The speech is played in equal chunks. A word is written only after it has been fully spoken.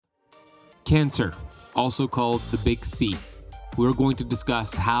Cancer, also called the Big C. We're going to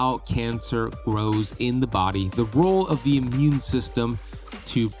discuss how cancer grows in the body, the role of the immune system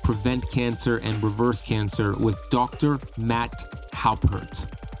to prevent cancer and reverse cancer with Dr. Matt Halpert.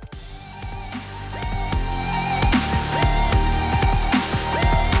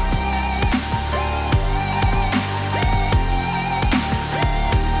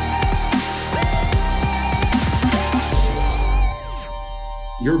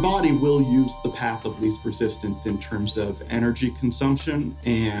 Your body will use the path of least resistance in terms of energy consumption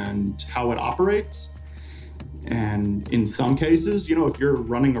and how it operates. And in some cases, if you're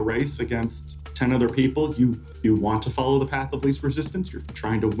running a race against 10 other people, you want to follow the path of least resistance. You're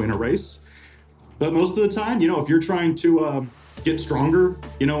trying to win a race. But most of the time, if you're trying to get stronger,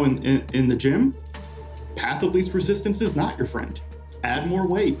 in the gym, path of least resistance is not your friend. Add more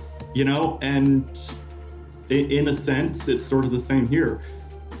weight, and in a sense, it's sort of the same here.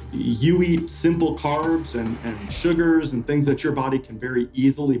 You eat simple carbs and sugars and things that your body can very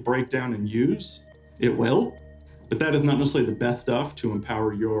easily break down and use. It will, but that is not necessarily the best stuff to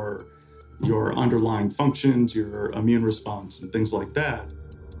empower your underlying functions, your immune response, and things like that.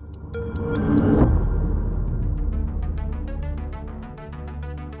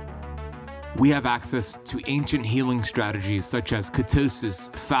 We have access to ancient healing strategies such as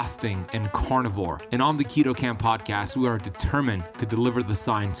ketosis, fasting, and carnivore. And on the Keto Camp podcast, we are determined to deliver the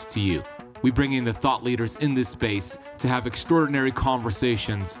science to you. We bring in the thought leaders in this space to have extraordinary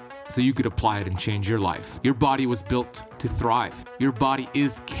conversations so you could apply it and change your life. Your body was built to thrive. Your body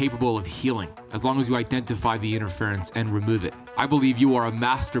is capable of healing as long as you identify the interference and remove it. I believe you are a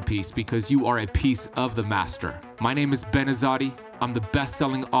masterpiece because you are a piece of the master. My name is Ben Azadi. I'm the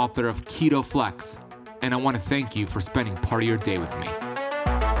best-selling author of Keto Flex, and I want to thank you for spending part of your day with me.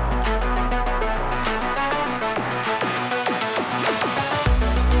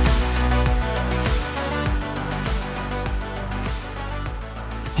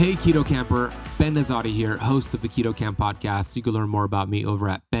 Hey Keto Camper, Ben Azadi here, host of the Keto Camp podcast. You can learn more about me over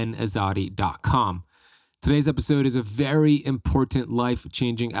at benazadi.com. Today's episode is a very important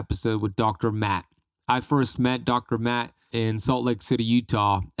life-changing episode with Dr. Matt. I first met Dr. Matt in Salt Lake City,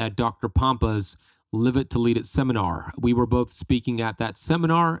 Utah at Dr. Pompa's Live It to Lead It seminar. We were both speaking at that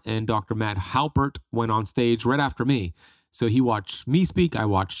seminar, and Dr. Matt Halpert went on stage right after me. So he watched me speak, I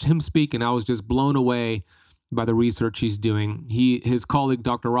watched him speak, and I was just blown away by the research he's doing. His colleague,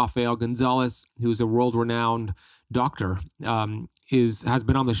 Dr. Rafael Gonzalez, who's a world-renowned doctor, has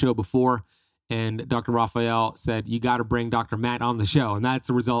been on the show before. And Dr. Rafael said, you got to bring Dr. Matt on the show. And that's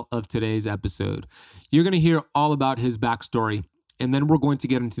the result of today's episode. You're going to hear all about his backstory. And then we're going to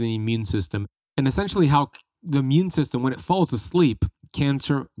get into the immune system and essentially how the immune system, when it falls asleep,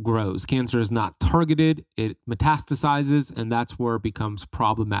 cancer grows. Cancer is not targeted. It metastasizes, and that's where it becomes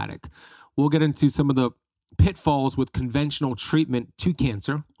problematic. We'll get into some of the pitfalls with conventional treatment to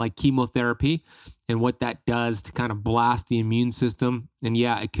cancer, like chemotherapy, and what that does to kind of blast the immune system. And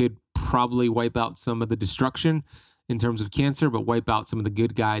yeah, it could probably wipe out some of the destruction in terms of cancer, but wipe out some of the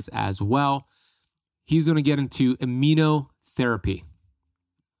good guys as well. He's going to get into immunotherapy.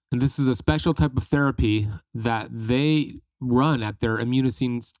 And this is a special type of therapy that they run at their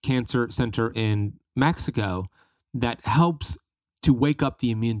Immunogenes Cancer Center in Mexico that helps to wake up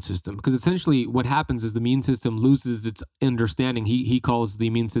the immune system. Because essentially what happens is the immune system loses its understanding. He calls the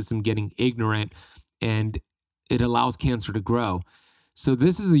immune system getting ignorant, and it allows cancer to grow. So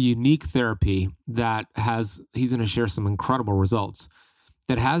this is a unique therapy that he's going to share some incredible results,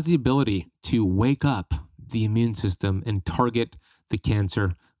 that has the ability to wake up the immune system and target the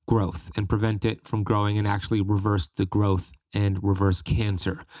cancer growth and prevent it from growing and actually reverse the growth and reverse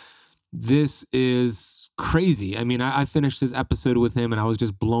cancer. This is crazy. I mean, I finished this episode with him and I was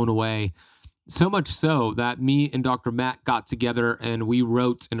just blown away. So much so that me and Dr. Matt got together and we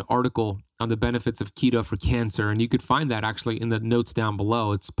wrote an article on the benefits of keto for cancer. And you could find that actually in the notes down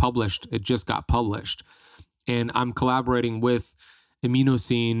below. It's published. It just got published. And I'm collaborating with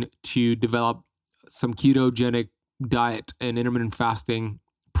Immunocene to develop some ketogenic diet and intermittent fasting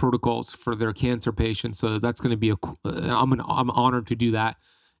protocols for their cancer patients. So that's going to be I'm honored to do that.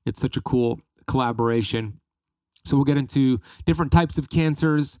 It's such a cool collaboration. So we'll get into different types of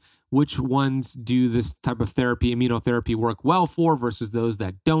cancers, which ones do this type of therapy, immunotherapy, work well for versus those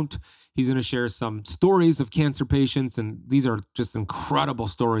that don't. He's going to share some stories of cancer patients, and these are just incredible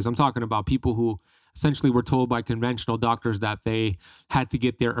stories. I'm talking about people who essentially were told by conventional doctors that they had to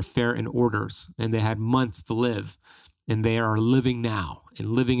get their affair in orders and they had months to live, and they are living now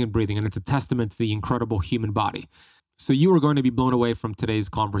and living and breathing, and it's a testament to the incredible human body. So you are going to be blown away from today's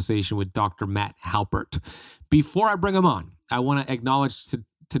conversation with Dr. Matt Halpert. Before I bring him on, I want to acknowledge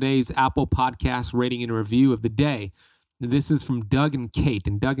today's Apple Podcast rating and review of the day. This is from Doug and Kate.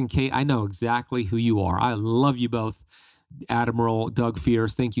 And Doug and Kate, I know exactly who you are. I love you both. Admiral Doug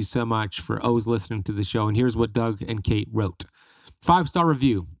Fierce, thank you so much for always listening to the show. And here's what Doug and Kate wrote. 5-star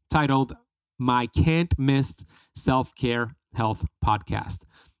review titled, My Can't Miss Self-Care Health Podcast.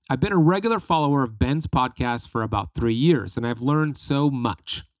 I've been a regular follower of Ben's podcast for about 3 years, and I've learned so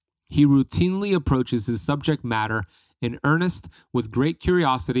much. He routinely approaches his subject matter in earnest with great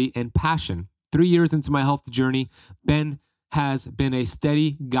curiosity and passion. 3 years into my health journey, Ben has been a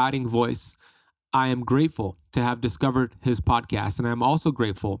steady guiding voice. I am grateful to have discovered his podcast, and I'm also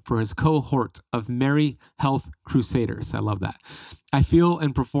grateful for his cohort of Merry Health Crusaders. I love that. I feel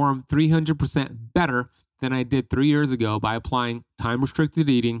and perform 300% better than I did 3 years ago by applying time-restricted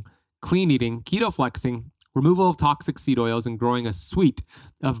eating, clean eating, keto flexing, removal of toxic seed oils, and growing a suite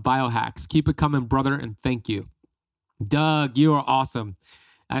of biohacks. Keep it coming, brother, and thank you. Doug, you are awesome.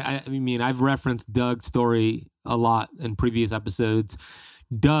 I mean, I've referenced Doug's story a lot in previous episodes.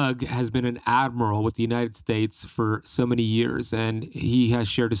 Doug has been an admiral with the United States for so many years, and he has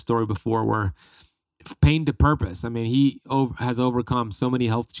shared a story before where pain to purpose. I mean, he has overcome so many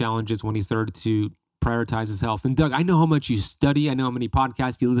health challenges when he started to prioritize his health. And Doug, I know how much you study. I know how many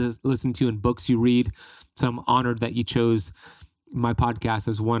podcasts you listen to and books you read. So I'm honored that you chose my podcast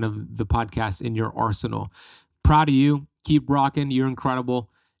as one of the podcasts in your arsenal. Proud of you. Keep rocking. You're incredible.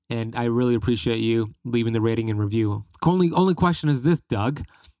 And I really appreciate you leaving the rating and review. Only question is this, Doug.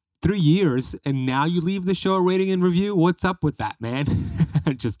 3 years, and now you leave the show a rating and review? What's up with that, man?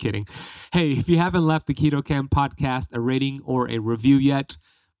 Just kidding. Hey, if you haven't left the Keto Camp podcast a rating or a review yet,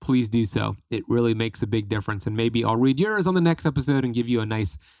 please do so. It really makes a big difference. And maybe I'll read yours on the next episode and give you a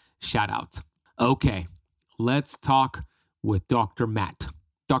nice shout out. Okay, let's talk with Dr. Matt.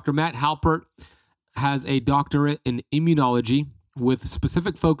 Dr. Matt Halpert has a doctorate in immunology with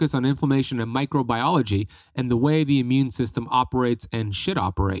specific focus on inflammation and microbiology and the way the immune system operates and should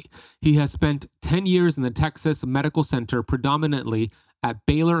operate. He has spent 10 years in the Texas Medical Center, predominantly at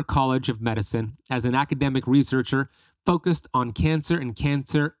Baylor College of Medicine, as an academic researcher focused on cancer and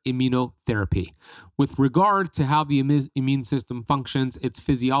cancer immunotherapy. With regard to how the immune system functions, its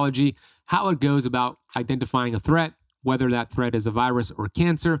physiology, how it goes about identifying a threat, whether that threat is a virus or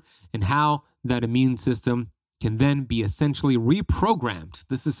cancer, and how that immune system can then be essentially reprogrammed.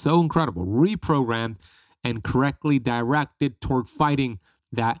 This is so incredible. Reprogrammed and correctly directed toward fighting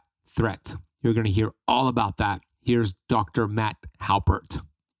that threat. You're going to hear all about that. Here's Dr. Matt Halpert.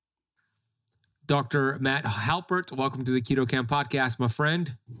 Dr. Matt Halpert, welcome to the Keto Camp podcast, my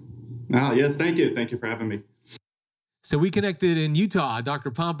friend. Yes, thank you. Thank you for having me. So we connected in Utah,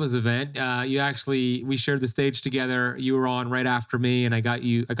 Dr. Pompa's event. We shared the stage together. You were on right after me, and I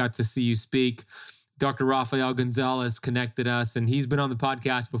got to see you speak. Dr. Rafael Gonzalez connected us, and he's been on the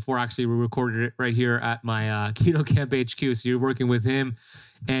podcast before. Actually, we recorded it right here at my Keto Camp HQ. So you're working with him,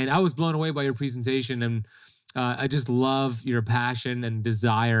 and I was blown away by your presentation. And I just love your passion and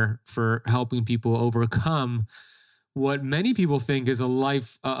desire for helping people overcome what many people think is a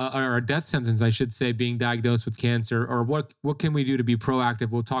life or a death sentence, I should say, being diagnosed with cancer, or what can we do to be proactive?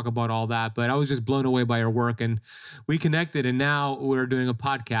 We'll talk about all that, but I was just blown away by your work, and we connected, and now we're doing a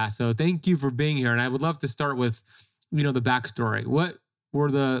podcast. So thank you for being here. And I would love to start with, the backstory. What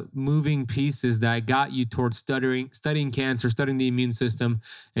were the moving pieces that got you towards studying cancer, studying the immune system,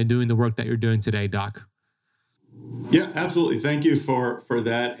 and doing the work that you're doing today, Doc? Yeah, absolutely. Thank you for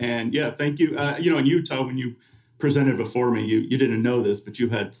that. And yeah, thank you. In Utah, when you presented before me, you didn't know this, but you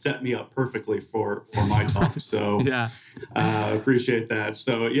had set me up perfectly for my talk. So yeah, appreciate that.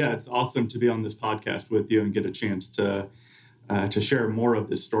 So yeah, it's awesome to be on this podcast with you and get a chance to share more of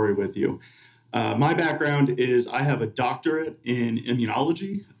this story with you. My background is I have a doctorate in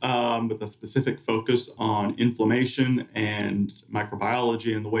immunology with a specific focus on inflammation and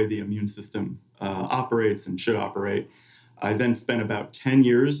microbiology and the way the immune system operates and should operate. I then spent about 10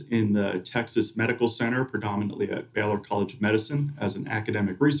 years in the Texas Medical Center, predominantly at Baylor College of Medicine, as an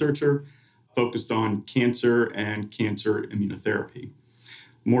academic researcher focused on cancer and cancer immunotherapy.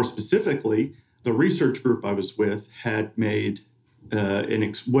 More specifically, the research group I was with had made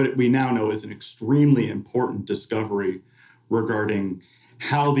what we now know is an extremely important discovery regarding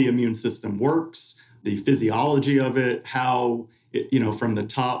how the immune system works, the physiology of it, how it, from the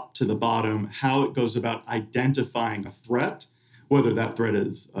top to the bottom, how it goes about identifying a threat, whether that threat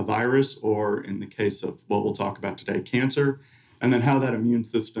is a virus or, in the case of what we'll talk about today, cancer, and then how that immune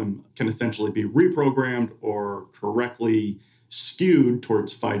system can essentially be reprogrammed or correctly skewed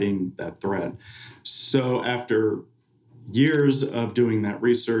towards fighting that threat. So after years of doing that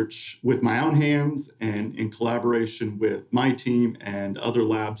research with my own hands and in collaboration with my team and other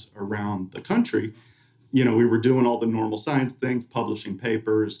labs around the country, we were doing all the normal science things, publishing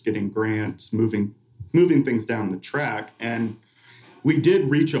papers, getting grants, moving things down the track. And we did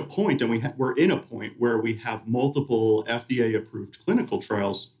reach a point, and we're in a point where we have multiple FDA-approved clinical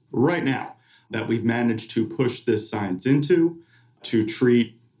trials right now that we've managed to push this science into to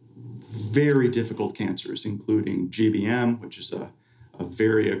treat very difficult cancers, including GBM, which is a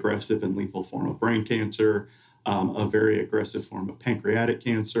very aggressive and lethal form of brain cancer, a very aggressive form of pancreatic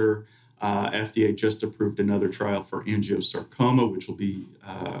cancer. FDA just approved another trial for angiosarcoma, which will be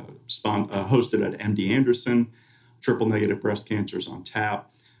hosted at MD Anderson. Triple-negative breast cancers on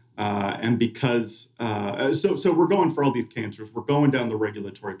tap. And because, so we're going for all these cancers, we're going down the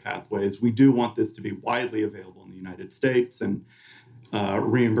regulatory pathways. We do want this to be widely available in the United States and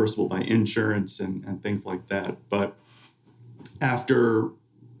reimbursable by insurance and things like that. But after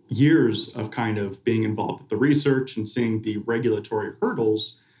years of kind of being involved with the research and seeing the regulatory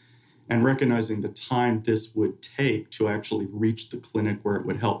hurdles and recognizing the time this would take to actually reach the clinic where it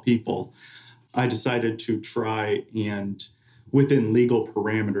would help people, I decided to try and, within legal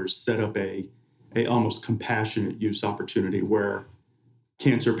parameters, set up a almost compassionate use opportunity where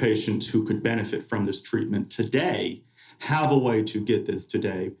cancer patients who could benefit from this treatment today have a way to get this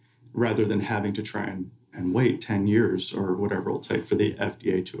today rather than having to try and wait 10 years or whatever it'll take for the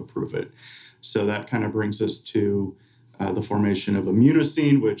FDA to approve it. So that kind of brings us to the formation of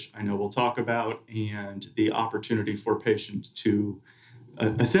Immunosine, which I know we'll talk about, and the opportunity for patients to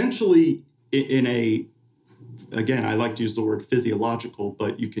essentially, again, I like to use the word physiological,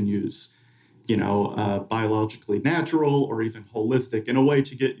 but you can use, biologically natural or even holistic, in a way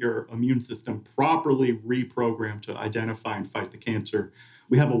to get your immune system properly reprogrammed to identify and fight the cancer.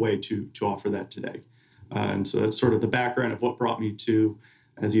 We have a way to offer that today. And so that's sort of the background of what brought me to,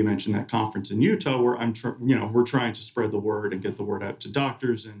 as you mentioned, that conference in Utah, where we're trying to spread the word and get the word out to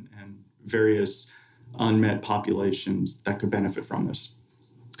doctors and various unmet populations that could benefit from this.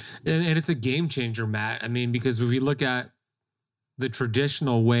 And it's a game changer, Matt. I mean, because if we look at the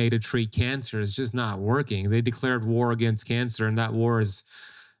traditional way to treat cancer, it's just not working. They declared war against cancer, and that war is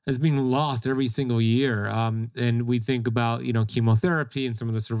being lost every single year. And we think about, chemotherapy and some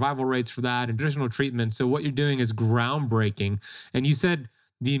of the survival rates for that and traditional treatment. So what you're doing is groundbreaking. And you said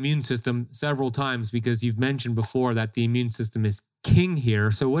the immune system several times because you've mentioned before that the immune system is king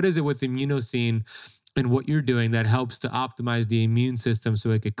here. So what is it with Immunosine and what you're doing that helps to optimize the immune system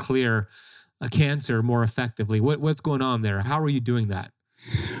so it could clear a cancer more effectively? What's going on there? How are you doing that?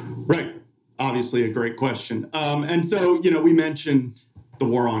 Right. Obviously a great question. And so, we mentioned the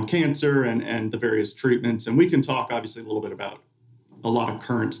war on cancer and the various treatments, and we can talk obviously a little bit about a lot of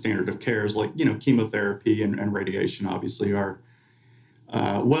current standard of cares like, chemotherapy and radiation obviously are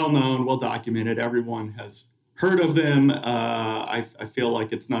well-known, well-documented. Everyone has heard of them. I feel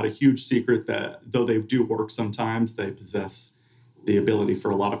like it's not a huge secret that though they do work sometimes, they possess the ability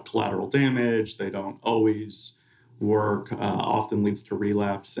for a lot of collateral damage. They don't always work, often leads to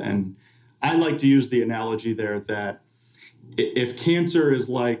relapse. And I like to use the analogy there that if cancer is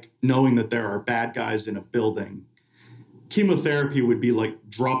like knowing that there are bad guys in a building, chemotherapy would be like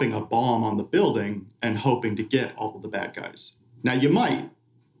dropping a bomb on the building and hoping to get all of the bad guys. Now you might,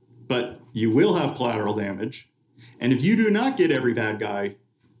 but you will have collateral damage. And if you do not get every bad guy,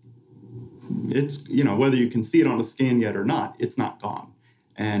 it's, whether you can see it on a scan yet or not, it's not gone.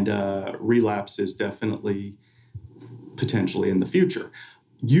 And relapse is definitely potentially in the future.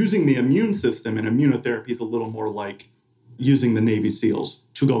 Using the immune system and immunotherapy is a little more like using the Navy SEALs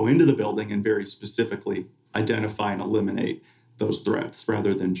to go into the building and very specifically identify and eliminate those threats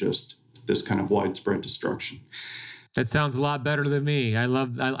rather than just this kind of widespread destruction. That sounds a lot better than me. I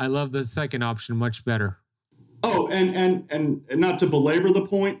love the second option much better. Oh, and not to belabor the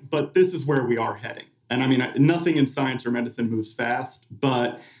point, but this is where we are heading. And I mean, nothing in science or medicine moves fast,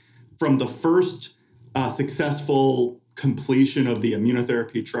 but from the first successful completion of the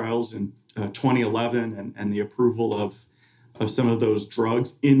immunotherapy trials in 2011 and the approval of some of those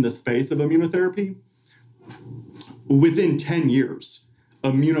drugs in the space of immunotherapy, within 10 years,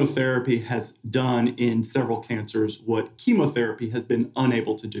 immunotherapy has done in several cancers what chemotherapy has been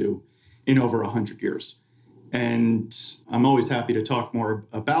unable to do in over 100 years. And I'm always happy to talk more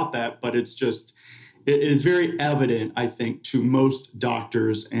about that, but it is very evident, I think, to most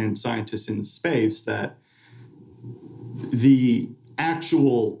doctors and scientists in the space that the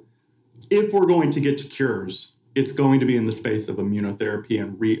actual, if we're going to get to cures, it's going to be in the space of immunotherapy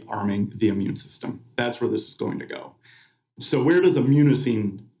and rearming the immune system. That's where this is going to go. So where does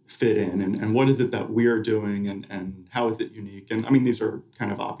Immunosine fit in, and what is it that we're doing, and how is it unique? And I mean, these are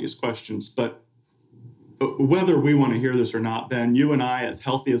kind of obvious questions, but whether we want to hear this or not, then you and I, as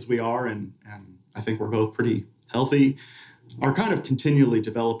healthy as we are, and I think we're both pretty healthy, are kind of continually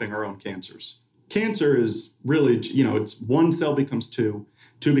developing our own cancers. Cancer is really, it's one cell becomes two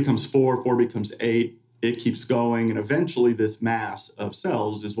becomes four becomes eight, it keeps going, and eventually this mass of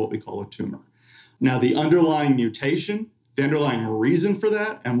cells is what we call a tumor. Now, the underlying mutation, the underlying reason for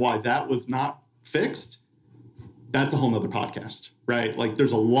that, and why that was not fixed, that's a whole nother podcast, right? Like,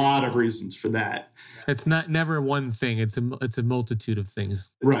 there's a lot of reasons for that. It's never one thing. It's a multitude of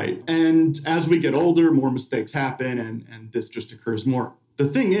things. Right. And as we get older, more mistakes happen, and this just occurs more. The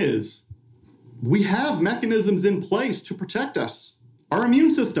thing is, we have mechanisms in place to protect us. Our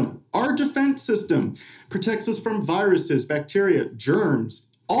immune system, our defense system protects us from viruses, bacteria, germs,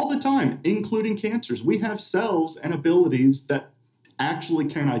 all the time, including cancers. We have cells and abilities that actually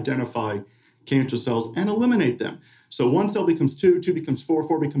can identify cancer cells and eliminate them. So one cell becomes two becomes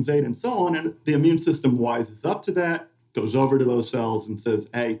four becomes eight, and so on. And the immune system wises up to that, goes over to those cells and says,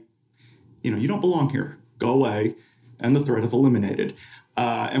 hey, you don't belong here. Go away. And the threat is eliminated.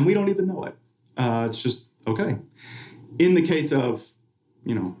 And we don't even know it. It's just, okay. In the case of,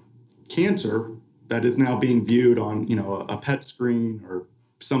 cancer that is now being viewed on, a PET screen or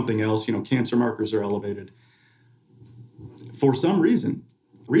something else, cancer markers are elevated. For some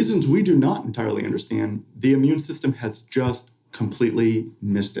reasons we do not entirely understand, the immune system has just completely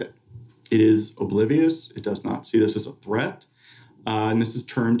missed it. It is oblivious. It does not see this as a threat. And this is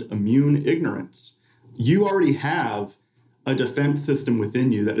termed immune ignorance. You already have a defense system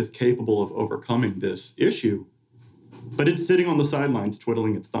within you that is capable of overcoming this issue, but it's sitting on the sidelines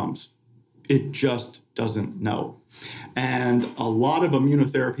twiddling its thumbs. It just doesn't know. And a lot of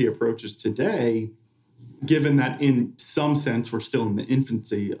immunotherapy approaches today, given that in some sense we're still in the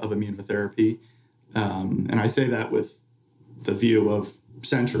infancy of immunotherapy, and I say that with the view of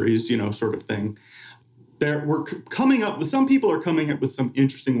centuries, sort of thing, some people are coming up with some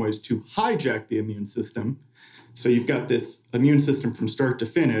interesting ways to hijack the immune system. So you've got this immune system from start to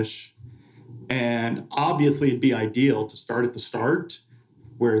finish, and obviously it'd be ideal to start at the start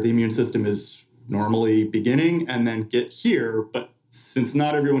where the immune system is normally beginning and then get here. But since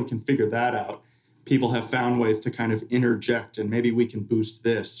not everyone can figure that out, people have found ways to kind of interject, and maybe we can boost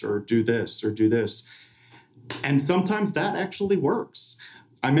this or do this or do this. And sometimes that actually works.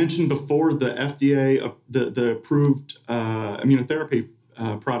 I mentioned before the FDA, the approved immunotherapy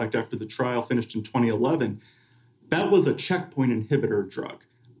product after the trial finished in 2011. That was a checkpoint inhibitor drug,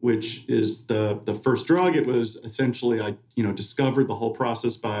 which is the first drug. It was essentially, discovered the whole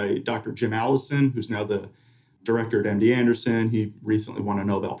process by Dr. Jim Allison, who's now the director at MD Anderson. He recently won a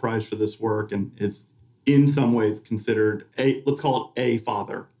Nobel Prize for this work and is in some ways considered let's call it a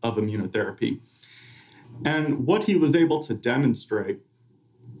father of immunotherapy. And what he was able to demonstrate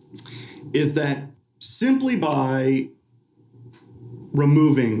is that simply by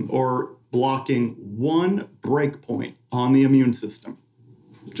removing or blocking one breakpoint on the immune system,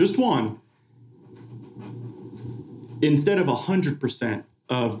 just one, instead of 100%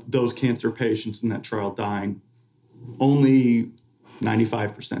 of those cancer patients in that trial dying, only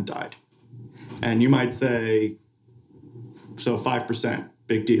 95% died. And you might say, so 5%,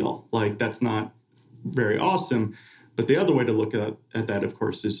 big deal. Like, that's not very awesome. But the other way to look at that, of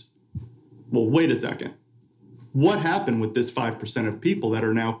course, is, well, wait a second. What happened with this 5% of people that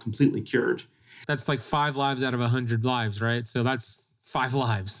are now completely cured? That's like 5 lives out of 100 lives, right? So that's 5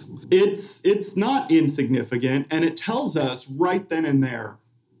 lives. It's not insignificant, and it tells us right then and there,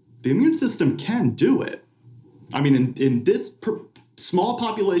 the immune system can do it. I mean, in this small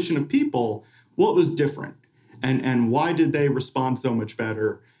population of people, what was different? And why did they respond so much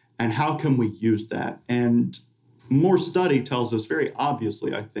better? And how can we use that? And more study tells us very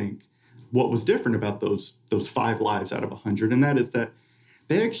obviously, I think, what was different about those 5 lives out of 100, and that is that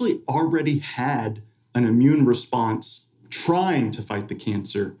they actually already had an immune response trying to fight the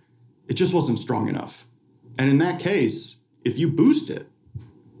cancer. It just wasn't strong enough. And in that case, if you boost it,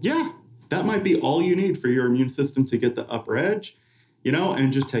 yeah, that might be all you need for your immune system to get the upper edge,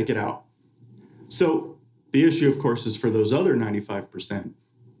 and just take it out. So the issue, of course, is for those other 95%.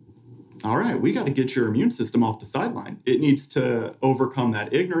 All right, we got to get your immune system off the sideline. It needs to overcome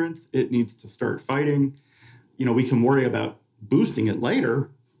that ignorance. It needs to start fighting. We can worry about boosting it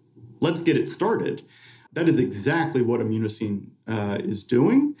later. Let's get it started. That is exactly what Immunosine is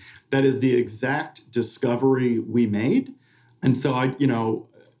doing. That is the exact discovery we made. And so I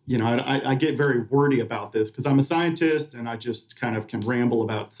get very wordy about this because I'm a scientist and I just kind of can ramble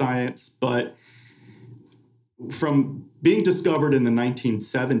about science. But From being discovered in the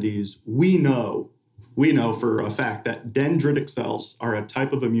 1970s, we know for a fact that dendritic cells are a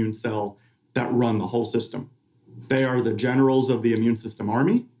type of immune cell that run the whole system. They are the generals of the immune system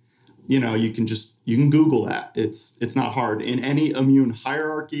army. You can Google that. It's not hard. In any immune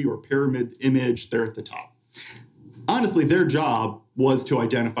hierarchy or pyramid image, they're at the top. Honestly, their job was to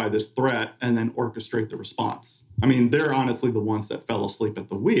identify this threat and then orchestrate the response. I mean, they're honestly the ones that fell asleep at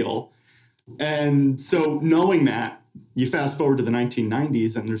the wheel. And so knowing that, you fast forward to the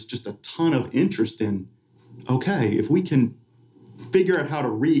 1990s, and there's just a ton of interest in, okay, if we can figure out how to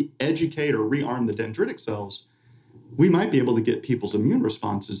re-educate or rearm the dendritic cells, we might be able to get people's immune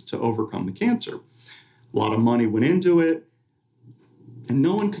responses to overcome the cancer. A lot of money went into it, and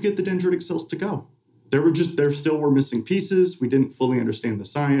no one could get the dendritic cells to go. There still were missing pieces. We didn't fully understand the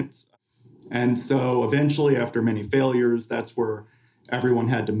science. And so eventually, after many failures, that's where everyone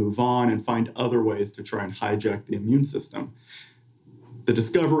had to move on and find other ways to try and hijack the immune system. The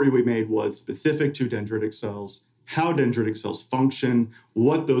discovery we made was specific to dendritic cells, how dendritic cells function,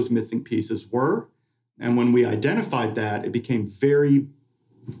 what those missing pieces were. And when we identified that, it became very,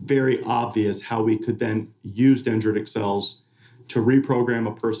 very obvious how we could then use dendritic cells to reprogram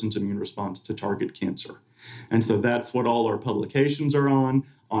a person's immune response to target cancer. And so that's what all our publications are on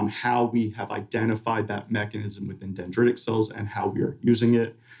how we have identified that mechanism within dendritic cells and how we are using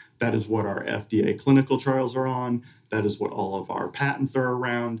it. That is what our FDA clinical trials are on. That is what all of our patents are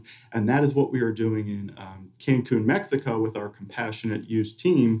around. And that is what we are doing in Cancun, Mexico with our compassionate use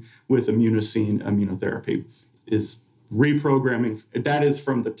team with immunosine immunotherapy, is reprogramming. That is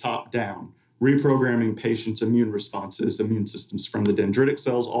from the top down, reprogramming patients' immune responses, immune systems from the dendritic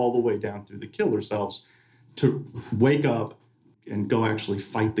cells all the way down through the killer cells to wake up and go actually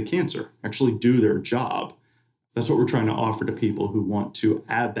fight the cancer, actually do their job. That's what we're trying to offer to people who want to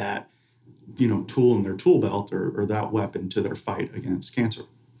add that, tool in their tool belt or that weapon to their fight against cancer.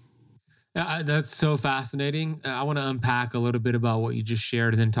 That's so fascinating. I want to unpack a little bit about what you just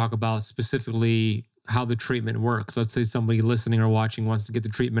shared and then talk about specifically how the treatment works. Let's say somebody listening or watching wants to get the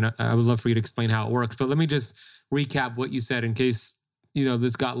treatment. I would love for you to explain how it works, but let me just recap what you said in case,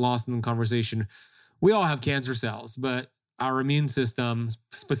 this got lost in the conversation. We all have cancer cells, but our immune system,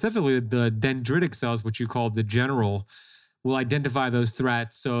 specifically the dendritic cells, which you call the general, will identify those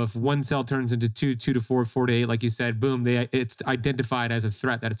threats. So if one cell turns into 2 to 4, 4 to 8, like you said, boom, it's identified as a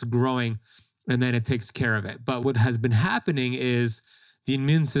threat, that it's growing, and then it takes care of it. But what has been happening is the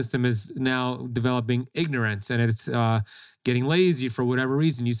immune system is now developing ignorance, and it's getting lazy for whatever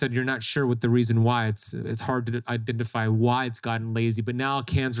reason. You said you're not sure what the reason why. It's hard to identify why it's gotten lazy, but now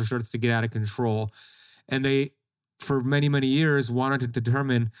cancer starts to get out of control. And they, for many, many years, wanted to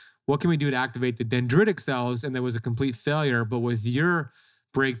determine what can we do to activate the dendritic cells, and there was a complete failure. But with your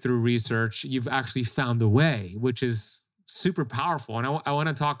breakthrough research, you've actually found the way, which is super powerful. And I want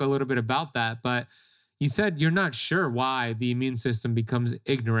to talk a little bit about that. But you said you're not sure why the immune system becomes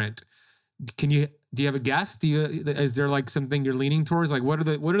ignorant. Do you have a guess? Is there like something you're leaning towards? Like what are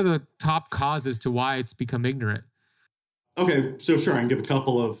the top causes to why it's become ignorant? Okay, so sure, I can give a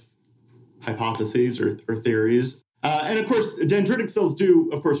couple of hypotheses or theories. And of course, dendritic cells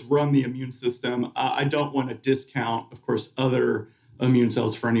do, of course, run the immune system. I don't want to discount, of course, other immune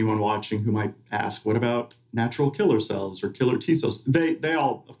cells for anyone watching who might ask, what about natural killer cells or killer T cells? They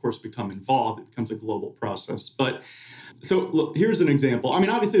all, of course, become involved. It becomes a global process. But so look, here's an example. I mean,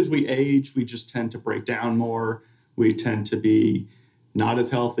 obviously, as we age, we just tend to break down more. We tend to be not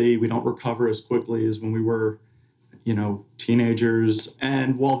as healthy. We don't recover as quickly as when we were teenagers.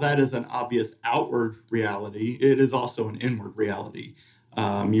 And while that is an obvious outward reality, it is also an inward reality.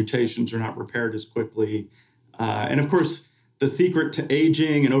 Mutations are not repaired as quickly. And of course, the secret to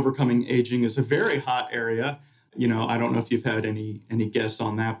aging and overcoming aging is a very hot area. I don't know if you've had any guess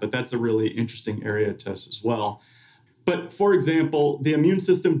on that, but that's a really interesting area to us as well. But for example, the immune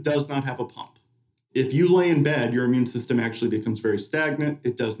system does not have a pump. If you lay in bed, your immune system actually becomes very stagnant.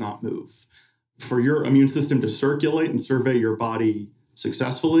 It does not move. For your immune system to circulate and survey your body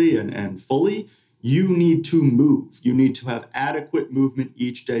successfully and fully, you need to move. You need to have adequate movement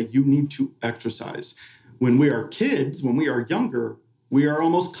each day. You need to exercise. When we are kids, when we are younger, we are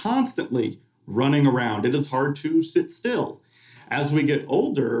almost constantly running around. It is hard to sit still. As we get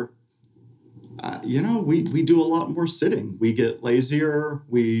older, we do a lot more sitting. We get lazier.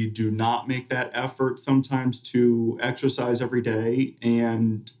 We do not make that effort sometimes to exercise every day.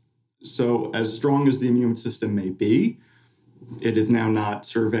 And so as strong as the immune system may be, it is now not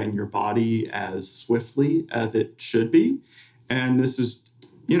surveying your body as swiftly as it should be. And this is,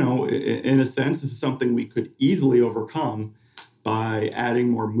 in a sense, this is something we could easily overcome by adding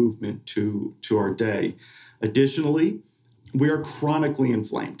more movement to our day. Additionally, we are chronically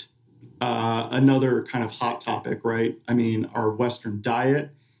inflamed. Another kind of hot topic, right? I mean, our Western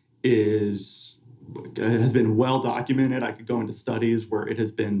diet has been well documented. I could go into studies where it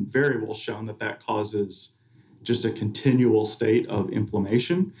has been very well shown that causes just a continual state of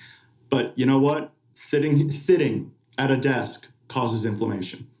inflammation. But you know what? Sitting at a desk causes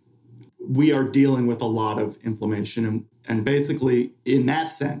inflammation. We are dealing with a lot of inflammation. And basically, in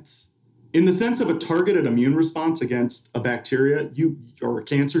that sense, in the sense of a targeted immune response against a bacteria or a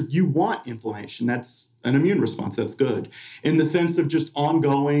cancer, you want inflammation. That's an immune response. That's good. In the sense of just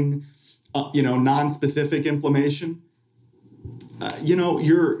ongoing, non-specific inflammation,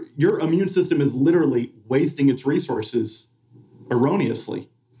 your immune system is literally wasting its resources erroneously.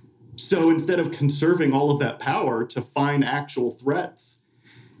 So instead of conserving all of that power to find actual threats,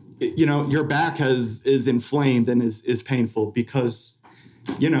 your back is inflamed and is painful because,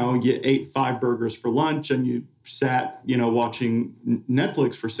 you ate 5 burgers for lunch and you sat, watching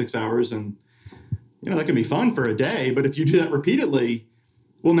Netflix for 6 hours, and, that can be fun for a day. But if you do that repeatedly,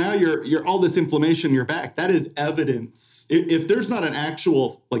 well, now you're all this inflammation in your back. That is evidence. If there's not an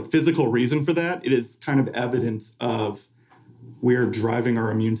actual physical reason for that, it is kind of evidence of we're driving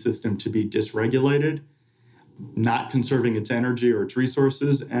our immune system to be dysregulated, not conserving its energy or its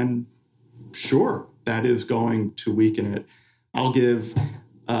resources. And sure, that is going to weaken it. I'll give,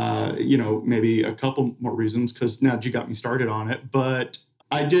 maybe a couple more reasons, because now you got me started on it. But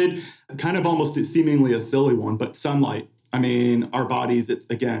I did kind of almost seemingly a silly one, but sunlight. I mean, our bodies, it's,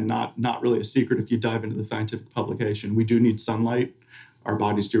 again, not really a secret if you dive into the scientific publication. We do need sunlight. Our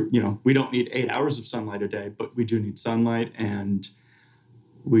bodies do, we don't need 8 hours of sunlight a day, but we do need sunlight. And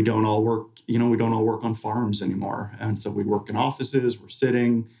we don't all work on farms anymore. And so we work in offices, we're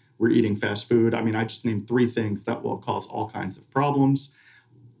sitting, we're eating fast food. I mean, I just named 3 things that will cause all kinds of problems.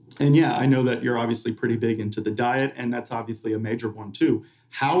 And yeah, I know that you're obviously pretty big into the diet, and that's obviously a major one too.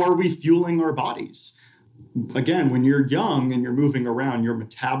 How are we fueling our bodies? Again, when you're young and you're moving around, your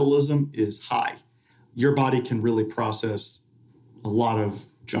metabolism is high. Your body can really process a lot of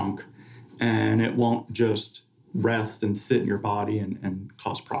junk, and it won't just rest and sit in your body and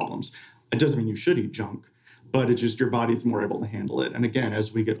cause problems. It doesn't mean you should eat junk, but it's just your body's more able to handle it. And again,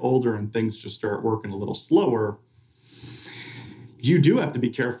 as we get older and things just start working a little slower, you do have to be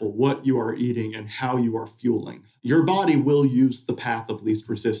careful what you are eating and how you are fueling. Your body will use the path of least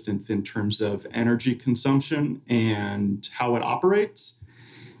resistance in terms of energy consumption and how it operates.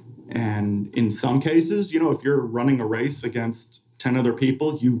 And in some cases, if you're running a race against 10 other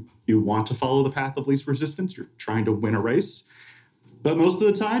people, you want to follow the path of least resistance. You're trying to win a race. But most of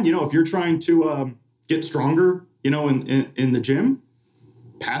the time, if you're trying to get stronger, in the gym,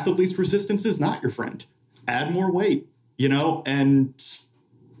 path of least resistance is not your friend. Add more weight, and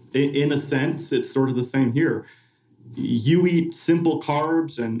in a sense, it's sort of the same here. You eat simple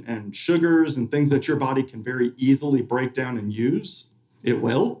carbs and sugars and things that your body can very easily break down and use. It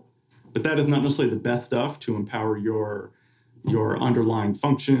will, but that is not necessarily the best stuff to empower your underlying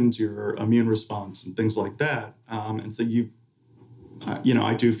functions, your immune response, and things like that. And so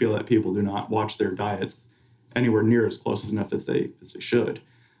I do feel that people do not watch their diets anywhere near as close enough as they should.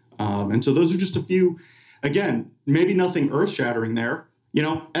 And so those are just a few, again, maybe nothing earth-shattering there.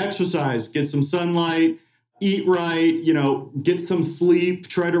 Exercise, get some sunlight, eat right, get some sleep,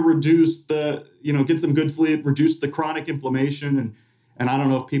 try to reduce get some good sleep, reduce the chronic inflammation. And I don't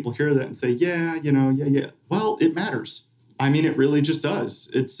know if people hear that and say, yeah. Well, it matters. I mean, it really just does.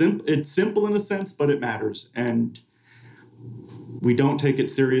 It's simple in a sense, but it matters. And we don't take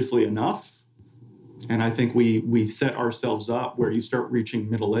it seriously enough. And I think we set ourselves up where you start reaching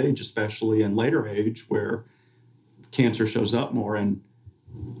middle age, especially in later age, where cancer shows up more. And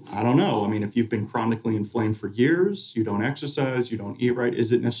I don't know. I mean, if you've been chronically inflamed for years, you don't exercise, you don't eat right,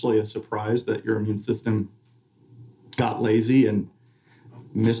 is it necessarily a surprise that your immune system got lazy and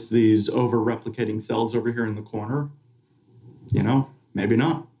missed these over-replicating cells over here in the corner? Maybe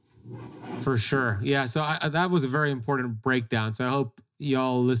not. For sure. Yeah. So that was a very important breakdown. So I hope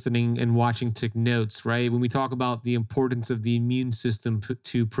y'all listening and watching took notes, right? When we talk about the importance of the immune system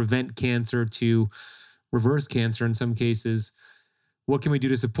to prevent cancer, to reverse cancer in some cases, what can we do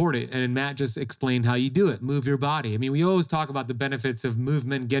to support it? And Matt just explained how you do it. Move your body. I mean, we always talk about the benefits of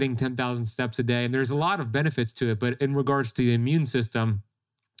movement, getting 10,000 steps a day, and there's a lot of benefits to it. But in regards to the immune system,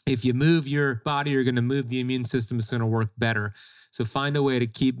 if you move your body, you're going to move the immune system. It's going to work better. So find a way to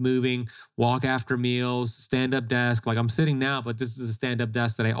keep moving, walk after meals, stand-up desk. Like I'm sitting now, but this is a stand-up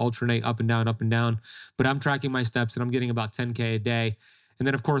desk that I alternate up and down. But I'm tracking my steps and I'm getting about 10K a day. And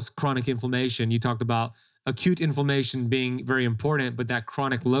then, of course, chronic inflammation. You talked about acute inflammation being very important, but that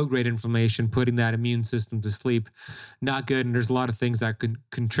chronic low-grade inflammation, putting that immune system to sleep, not good. And there's a lot of things that could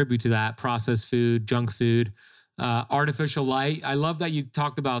contribute to that: processed food, junk food, artificial light. I love that you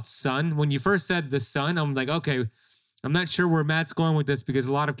talked about sun. When you first said the sun, I'm like, okay, I'm not sure where Matt's going with this, because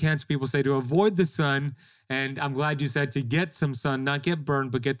a lot of cancer people say to avoid the sun. And I'm glad you said to get some sun, not get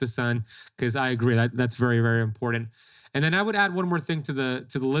burned, but get the sun, because I agree that's very, very important. And then I would add one more thing to the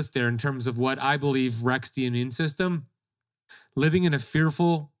list there in terms of what I believe wrecks the immune system. Living in a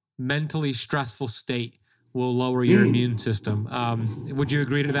fearful, mentally stressful state will lower your immune system. Would you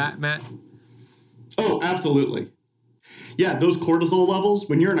agree to that, Matt? Oh, absolutely. Yeah, those cortisol levels,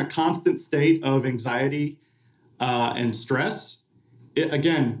 when you're in a constant state of anxiety and stress,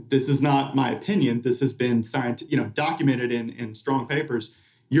 again, this is not my opinion. This has been documented in strong papers.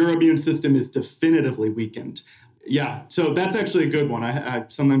 Your immune system is definitively weakened. Yeah, so that's actually a good one. I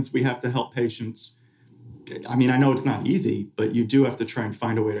sometimes we have to help patients. I mean, I know it's not easy, but you do have to try and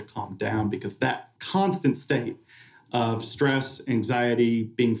find a way to calm down, because that constant state of stress, anxiety,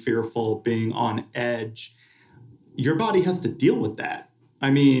 being fearful, being on edge, your body has to deal with that.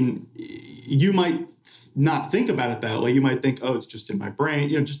 I mean, you might not think about it that way. You might think, oh, it's just in my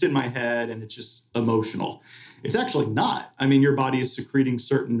brain, just in my head, and it's just emotional. It's actually not. I mean, your body is secreting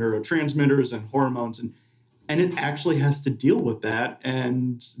certain neurotransmitters and hormones, and it actually has to deal with that.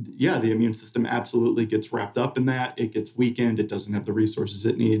 And yeah, the immune system absolutely gets wrapped up in that. It gets weakened. It doesn't have the resources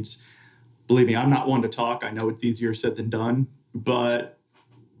it needs. Believe me, I'm not one to talk. I know it's easier said than done, but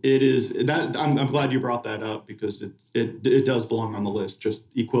it is that I'm glad you brought that up, because it does belong on the list, just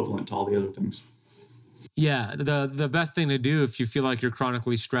equivalent to all the other things. Yeah, the best thing to do if you feel like you're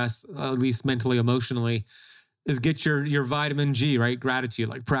chronically stressed, at least mentally, emotionally, is get your vitamin G, right? Gratitude,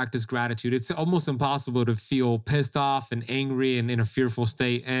 like practice gratitude. It's almost impossible to feel pissed off and angry and in a fearful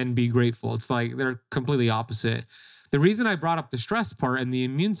state and be grateful. It's like they're completely opposite. The reason I brought up the stress part and the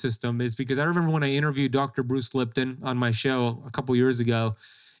immune system is because I remember when I interviewed Dr. Bruce Lipton on my show a couple years ago,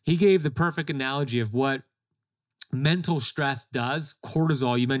 he gave the perfect analogy of what mental stress does.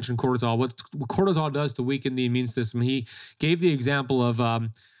 Cortisol, you mentioned cortisol. What cortisol does to weaken the immune system. He gave the example of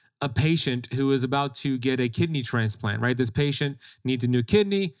a patient who is about to get a kidney transplant, right? This patient needs a new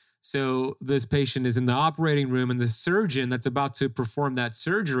kidney. So this patient is in the operating room, and the surgeon that's about to perform that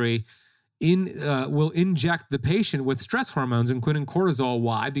surgery will inject the patient with stress hormones, including cortisol.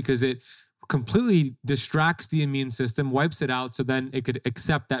 Why? Because it completely distracts the immune system, wipes it out, so then it could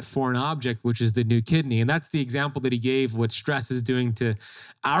accept that foreign object, which is the new kidney. And that's the example that he gave, what stress is doing to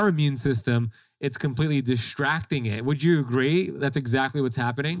our immune system. It's completely distracting it. Would you agree? That's exactly what's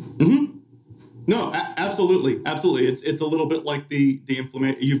happening? Mm-hmm. No, absolutely. Absolutely. It's a little bit like the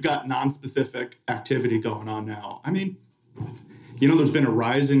inflammation. You've got non-specific activity going on now. I mean, there's been a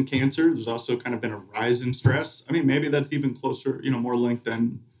rise in cancer. There's also kind of been a rise in stress. I mean, maybe that's even closer, more linked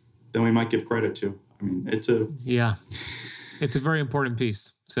than we might give credit to. I mean, it's a very important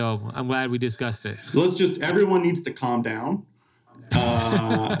piece. So I'm glad we discussed it. Everyone needs to calm down,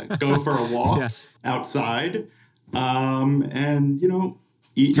 go for a walk outside, and,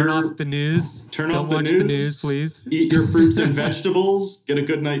 turn off the news. Don't watch the news, please. Eat your fruits and vegetables, get a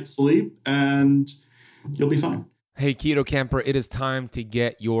good night's sleep, and you'll be fine. Hey, Keto Camper, it is time to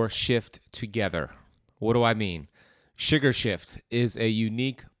get your shift together. What do I mean? Sugar Shift is a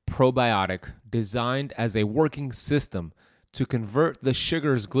unique probiotic designed as a working system to convert the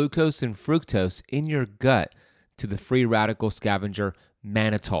sugars glucose and fructose in your gut to the free radical scavenger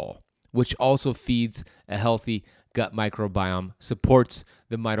mannitol, which also feeds a healthy gut microbiome, supports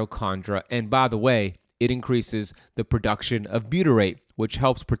the mitochondria, and by the way, it increases the production of butyrate, which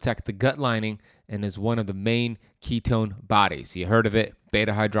helps protect the gut lining and is one of the main ketone bodies. You heard of it,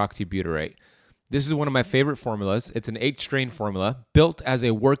 beta-hydroxybutyrate. This is one of my favorite formulas. It's an 8-strain formula built as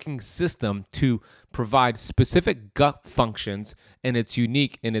a working system to provide specific gut functions, and it's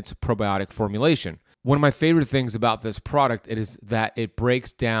unique in its probiotic formulation. One of my favorite things about this product is that it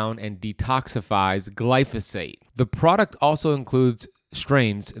breaks down and detoxifies glyphosate. The product also includes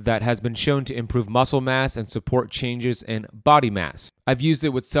strains that has been shown to improve muscle mass and support changes in body mass. I've used it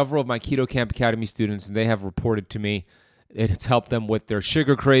with several of my Keto Camp Academy students, and they have reported to me it's helped them with their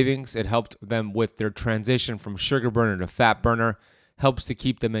sugar cravings. It helped them with their transition from sugar burner to fat burner. Helps to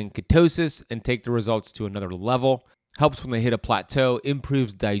keep them in ketosis and take the results to another level. Helps when they hit a plateau.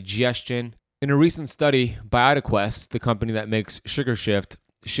 Improves digestion. In a recent study, BiotiQuest, the company that makes Sugar Shift,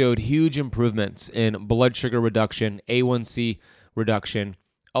 showed huge improvements in blood sugar reduction, A1C reduction,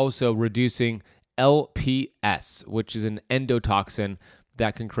 also reducing LPS, which is an endotoxin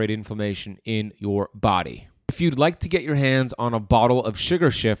that can create inflammation in your body. If you'd like to get your hands on a bottle of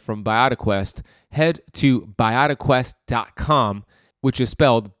Sugar Shift from BiotiQuest, head to biotiquest.com, which is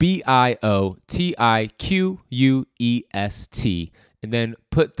spelled BIOTIQUEST, and then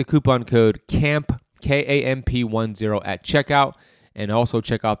put the coupon code CAMP, KAMP10 at checkout, and also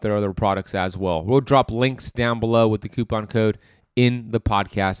check out their other products as well. We'll drop links down below with the coupon code in the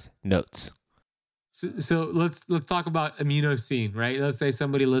podcast notes. So let's talk about immunosine, right? Let's say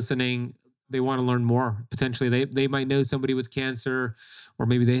somebody listening, they want to learn more. Potentially, they might know somebody with cancer, or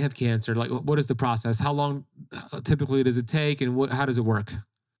maybe they have cancer. Like, what is the process? How long typically does it take, and how does it work?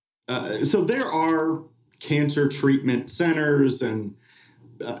 So there are cancer treatment centers and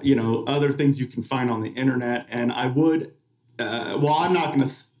other things you can find on the internet. And I would, I'm not going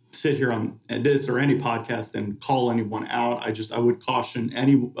to sit here on this or any podcast and call anyone out. I would caution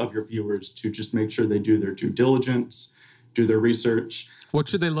any of your viewers to just make sure they do their due diligence, do their research. What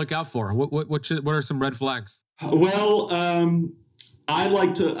should they look out for? What are some red flags? Well, I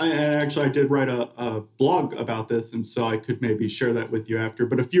did write a blog about this, and so I could maybe share that with you after.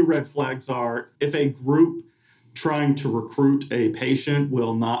 But a few red flags are if a group trying to recruit a patient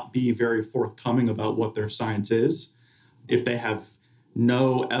will not be very forthcoming about what their science is, if they have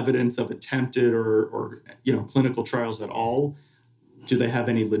no evidence of attempted or clinical trials at all, do they have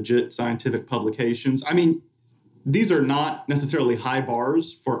any legit scientific publications? I mean, these are not necessarily high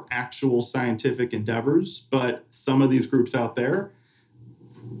bars for actual scientific endeavors, but some of these groups out there,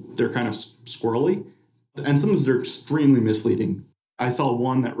 they're kind of squirrely, and some of these are extremely misleading. I saw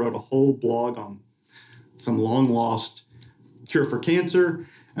one that wrote a whole blog on some long-lost cure for cancer,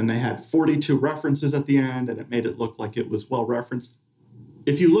 and they had 42 references at the end, and it made it look like it was well-referenced.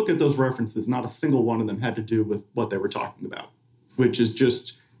 If you look at those references, not a single one of them had to do with what they were talking about, which is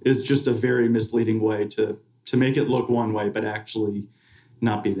just a very misleading way to make it look one way, but actually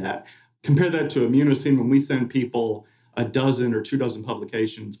not be that. Compare that to immunosine. When we send people a dozen or 24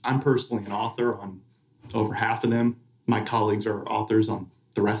 publications, I'm personally an author on over half of them. My colleagues are authors on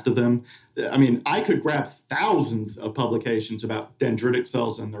the rest of them. I mean, I could grab thousands of publications about dendritic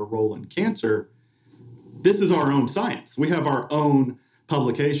cells and their role in cancer. This is our own science. We have our own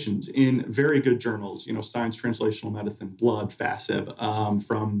publications in very good journals, Science Translational Medicine, Blood, FASEB,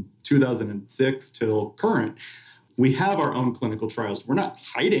 from 2006 till current. We have our own clinical trials. We're not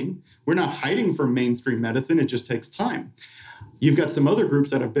hiding. We're not hiding from mainstream medicine. It just takes time. You've got some other groups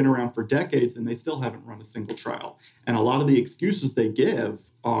that have been around for decades and they still haven't run a single trial. And a lot of the excuses they give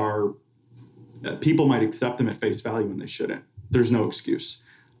are people might accept them at face value and they shouldn't. There's no excuse.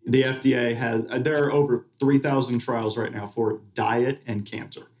 The FDA there are over 3,000 trials right now for diet and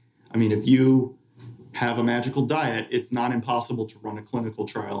cancer. I mean, if you have a magical diet, it's not impossible to run a clinical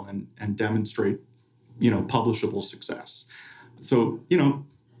trial and demonstrate, publishable success. So,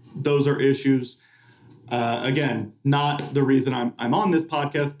 those are issues. Again, not the reason I'm on this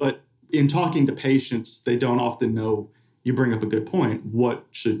podcast, but in talking to patients, they don't often know. You bring up a good point. What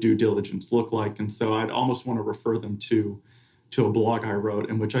should due diligence look like? And so I'd almost want to refer them to a blog I wrote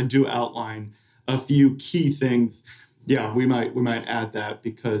in which I do outline a few key things. Yeah, we might add that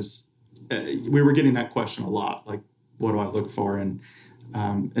because we were getting that question a lot. Like, what do I look for? And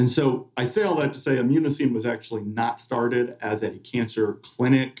so I say all that to say immunosine was actually not started as a cancer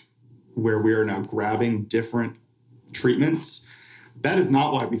clinic where we are now grabbing different treatments. That is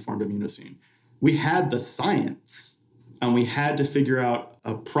not why we formed immunosine. We had the science and we had to figure out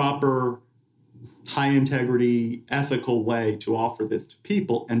a proper, high integrity, ethical way to offer this to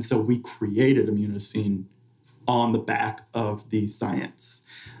people. And so we created immunosine on the back of the science.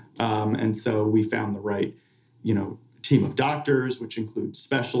 And so we found the right, team of doctors, which includes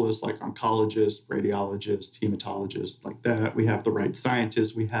specialists like oncologists, radiologists, hematologists, like that. We have the right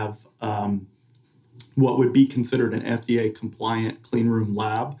scientists. We have what would be considered an FDA compliant clean room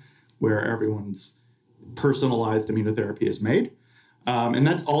lab where everyone's personalized immunotherapy is made. And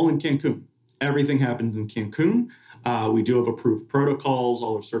that's all in Cancun. Everything happens in Cancun. We do have approved protocols,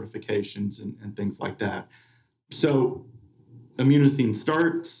 all our certifications and things like that. So immunosine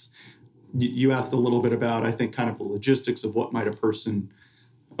starts. You asked a little bit about, I think, kind of the logistics of what might a person,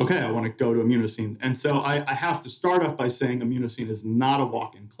 I want to go to immunosine. And so I have to start off by saying immunosine is not a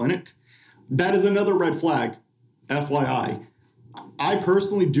walk-in clinic. That is another red flag, FYI. I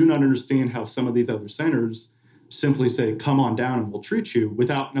personally do not understand how some of these other centers simply say, come on down and we'll treat you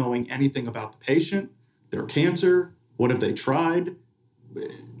without knowing anything about the patient, their cancer, what have they tried?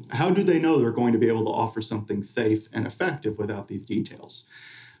 How do they know they're going to be able to offer something safe and effective without these details?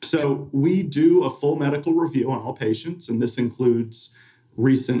 So we do a full medical review on all patients, and this includes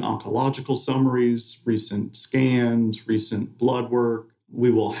recent oncological summaries, recent scans, recent blood work,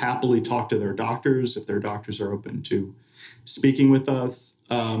 We will happily talk to their doctors if their doctors are open to speaking with us.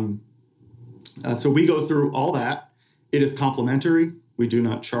 So we go through all that. It is complimentary. We do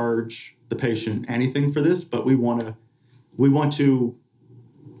not charge the patient anything for this, but we want to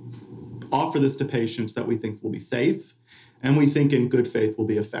offer this to patients that we think will be safe and we think in good faith will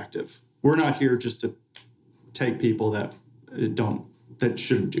be effective. We're not here just to take people that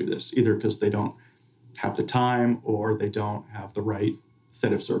shouldn't do this, either because they don't have the time or they don't have the right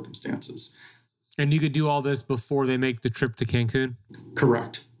set of circumstances. And you could do all this before they make the trip to Cancun?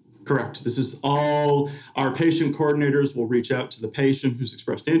 Correct. This is all, our patient coordinators will reach out to the patient who's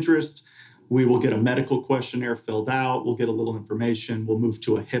expressed interest. We will get a medical questionnaire filled out. We'll get a little information. We'll move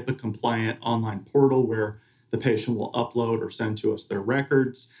to a HIPAA compliant online portal where the patient will upload or send to us their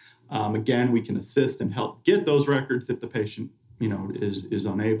records. Again, we can assist and help get those records if the patient, is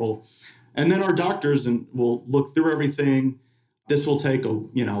unable. And then our doctors will look through everything. This will take a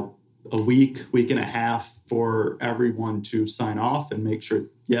week and a half for everyone to sign off and make sure,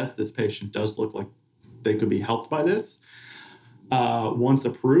 yes, this patient does look like they could be helped by this. Once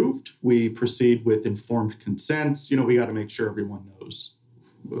approved, we proceed with informed consents. We got to make sure everyone knows.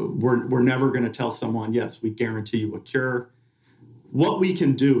 We're never going to tell someone, yes, we guarantee you a cure. What we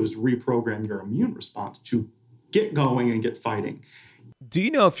can do is reprogram your immune response to get going and get fighting. Do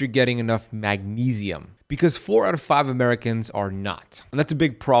you know if you're getting enough magnesium? Because 4 out of 5 Americans are not. And that's a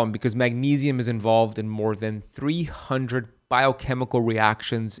big problem because magnesium is involved in more than 300 biochemical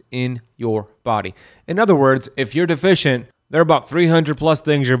reactions in your body. In other words, if you're deficient, there are about 300 plus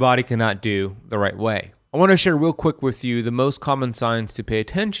things your body cannot do the right way. I want to share real quick with you the most common signs to pay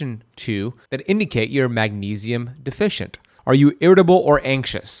attention to that indicate you're magnesium deficient. Are you irritable or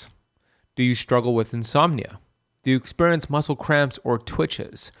anxious? Do you struggle with insomnia? Do you experience muscle cramps or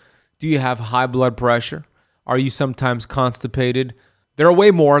twitches? Do you have high blood pressure? Are you sometimes constipated? There are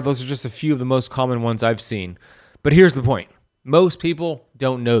way more. Those are just a few of the most common ones I've seen. But here's the point. Most people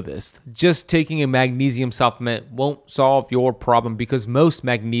don't know this. Just taking a magnesium supplement won't solve your problem because most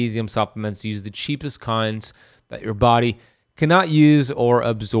magnesium supplements use the cheapest kinds that your body cannot use or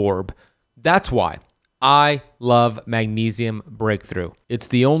absorb. That's why I love Magnesium Breakthrough. It's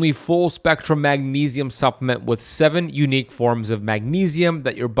the only full spectrum magnesium supplement with 7 unique forms of magnesium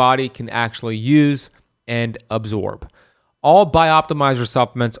that your body can actually use and absorb. All Bioptimizer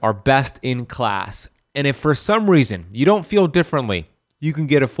supplements are best in class. And if for some reason you don't feel differently, you can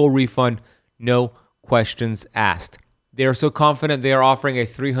get a full refund, no questions asked. They are so confident they are offering a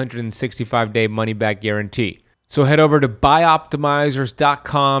 365-day money-back guarantee. So head over to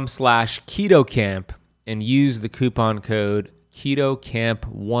bioptimizers.com/KetoCamp and use the coupon code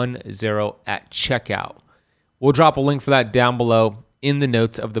KetoCamp10 at checkout. We'll drop a link for that down below in the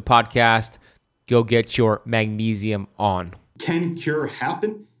notes of the podcast. Go get your magnesium on. Can cure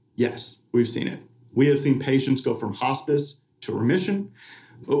happen? Yes, we've seen it. We have seen patients go from hospice to remission.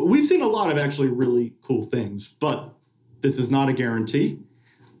 We've seen a lot of actually really cool things, but this is not a guarantee.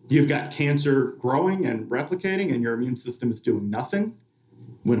 You've got cancer growing and replicating and your immune system is doing nothing.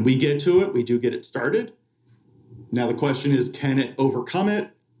 When we get to it, we do get it started. Now the question is, can it overcome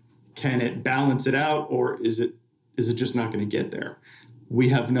it? Can it balance it out? Or is it just not going to get there? We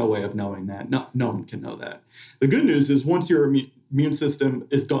have no way of knowing that. No one can know that. The good news is once your immune system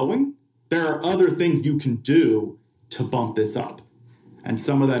is going, there are other things you can do to bump this up. And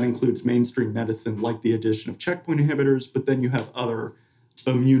some of that includes mainstream medicine, like the addition of checkpoint inhibitors, but then you have other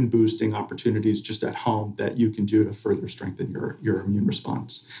immune boosting opportunities just at home that you can do to further strengthen your immune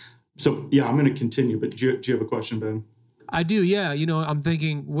response. So yeah, I'm going to continue, but do you have a question, Ben? I do, yeah. I'm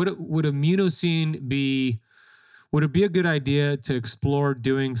thinking, would immunosine be Would it be a good idea to explore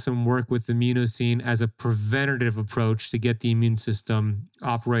doing some work with immunosine as a preventative approach to get the immune system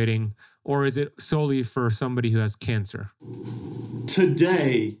operating, or is it solely for somebody who has cancer?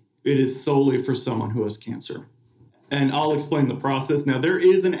 Today, it is solely for someone who has cancer. And I'll explain the process. Now, there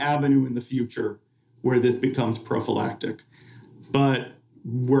is an avenue in the future where this becomes prophylactic, but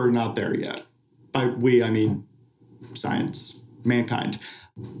we're not there yet. By we, I mean science, mankind.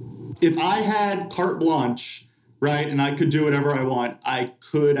 If I had carte blanche, right, and I could do whatever I want, I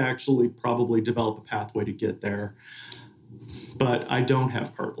could actually probably develop a pathway to get there. But I don't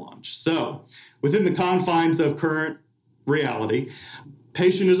have carte blanche. So within the confines of current reality,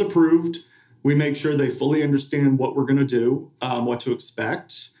 patient is approved. We make sure they fully understand what we're going to do, what to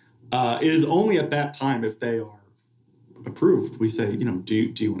expect. It is only at that time, if they are approved, we say,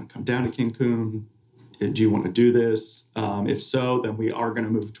 do you want to come down to Cancun? Do you want to do this? If so, then we are going to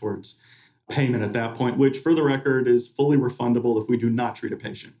move towards payment at that point, which for the record is fully refundable if we do not treat a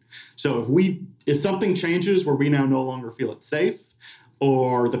patient. So if something changes where we now no longer feel it's safe,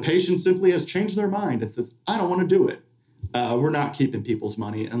 or the patient simply has changed their mind and says, I don't want to do it. We're not keeping people's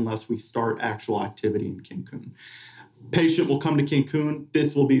money unless we start actual activity in Cancun. Patient will come to Cancun.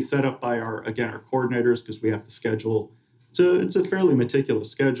 This will be set up by our coordinators, because we have to schedule. So it's a fairly meticulous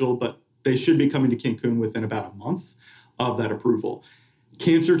schedule, but they should be coming to Cancun within about a month of that approval.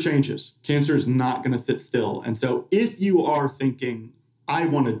 Cancer changes. Cancer is not going to sit still. And so if you are thinking, I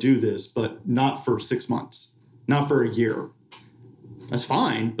want to do this, but not for 6 months, not for a year, that's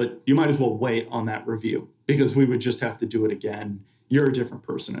fine, but you might as well wait on that review, because we would just have to do it again. You're a different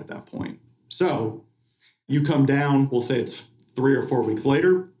person at that point. So you come down, we'll say it's 3 or 4 weeks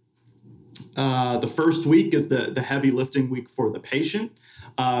later. The first week is the heavy lifting week for the patient,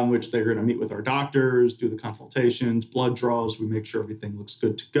 which they're going to meet with our doctors, do the consultations, blood draws. We make sure everything looks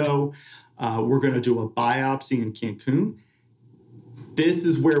good to go. We're going to do a biopsy in Cancun. This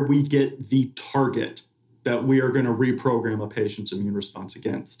is where we get the target that we are going to reprogram a patient's immune response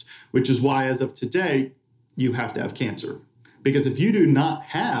against, which is why, as of today, you have to have cancer. Because if you do not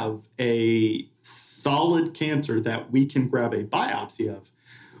have a solid cancer that we can grab a biopsy of,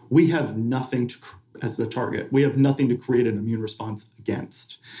 we have nothing as the target. We have nothing to create an immune response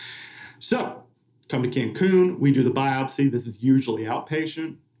against. So come to Cancun, we do the biopsy. This is usually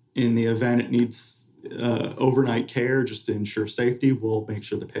outpatient. In the event it needs overnight care just to ensure safety, we'll make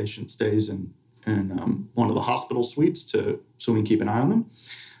sure the patient stays in one of the hospital suites so we can keep an eye on them.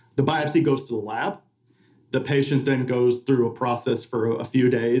 The biopsy goes to the lab. The patient then goes through a process for a few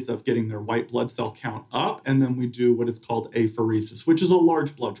days of getting their white blood cell count up, and then we do what is called apheresis, which is a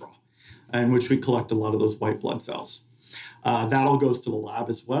large blood draw, in which we collect a lot of those white blood cells. That all goes to the lab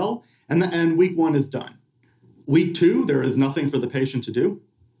as well, and week 1 is done. Week 2, there is nothing for the patient to do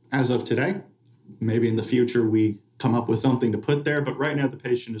as of today. Maybe in the future we come up with something to put there, but right now the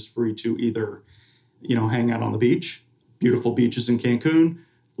patient is free to either, hang out on the beach, beautiful beaches in Cancun.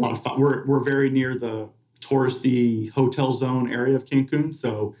 A lot of fun. We're very near the touristy hotel zone area of Cancun,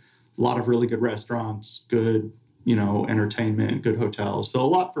 so a lot of really good restaurants, good, entertainment, good hotels. So a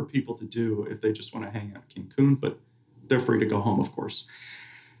lot for people to do if they just want to hang out in Cancun, but they're free to go home, of course.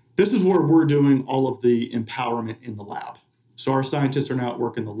 This is where we're doing all of the empowerment in the lab. So our scientists are now at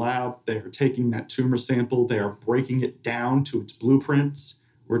work in the lab. They are taking that tumor sample. They are breaking it down to its blueprints.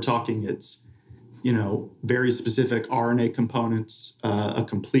 We're talking it's, very specific RNA components, a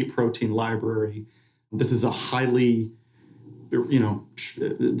complete protein library. This is a highly,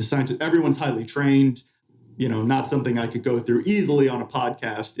 the scientists, everyone's highly trained, not something I could go through easily on a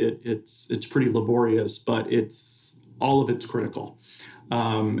podcast. It's pretty laborious, but all of it's critical.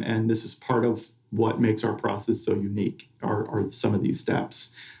 And this is part of what makes our process so unique are some of these steps.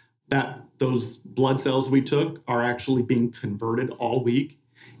 Those blood cells we took are actually being converted all week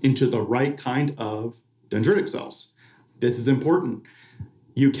into the right kind of dendritic cells. This is important.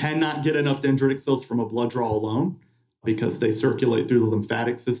 You cannot get enough dendritic cells from a blood draw alone because they circulate through the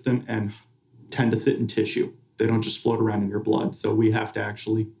lymphatic system and tend to sit in tissue. They don't just float around in your blood. So we have to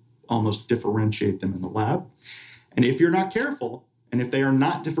actually almost differentiate them in the lab. And if you're not careful, and if they are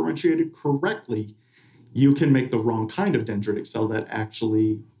not differentiated correctly, you can make the wrong kind of dendritic cell that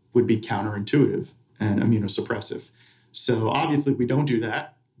actually would be counterintuitive and immunosuppressive. So obviously we don't do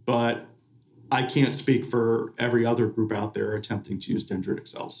that, but I can't speak for every other group out there attempting to use dendritic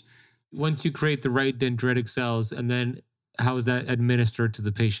cells. Once you create the right dendritic cells, and then how is that administered to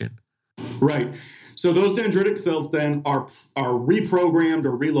the patient? Right. So those dendritic cells then are reprogrammed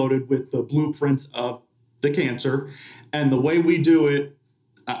or reloaded with the blueprints of the cancer. And the way we do it,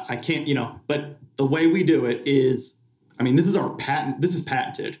 I can't, but the way we do it is, this is our patent. This is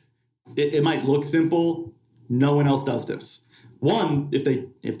patented. It might look simple. No one else does this. One,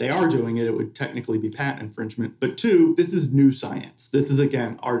 if they are doing it, it would technically be patent infringement. But 2, this is new science. This is,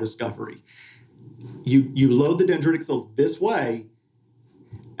 again, our discovery. You load the dendritic cells this way,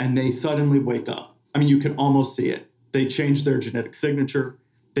 and they suddenly wake up. You can almost see it. They change their genetic signature.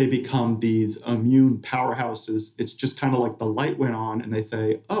 They become these immune powerhouses. It's just kind of like the light went on, and they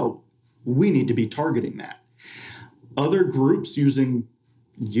say, oh, we need to be targeting that. Other groups using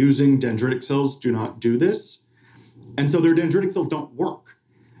dendritic cells do not do this. And so their dendritic cells don't work.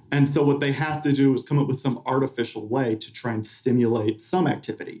 And so what they have to do is come up with some artificial way to try and stimulate some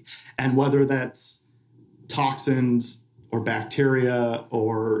activity. And whether that's toxins or bacteria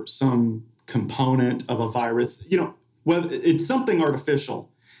or some component of a virus, whether it's something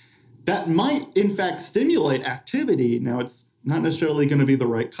artificial that might in fact stimulate activity. Now, it's not necessarily going to be the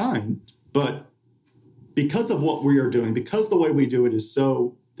right kind, but because of what we are doing, because the way we do it is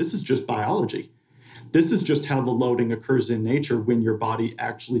this is just biology. This is just how the loading occurs in nature when your body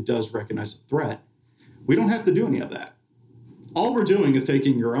actually does recognize a threat. We don't have to do any of that. All we're doing is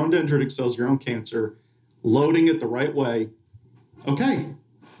taking your own dendritic cells, your own cancer, loading it the right way. Okay,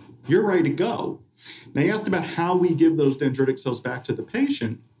 you're ready to go. Now, you asked about how we give those dendritic cells back to the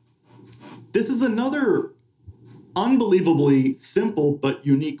patient. This is another unbelievably simple but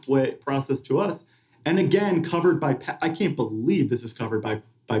unique process to us. And again, covered by, I can't believe this is covered by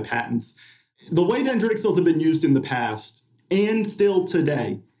patents. The way dendritic cells have been used in the past and still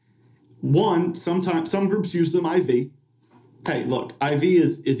today, sometimes some groups use them IV. Hey, look, IV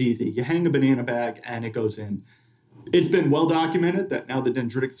is easy. You hang a banana bag and it goes in. It's been well documented that now the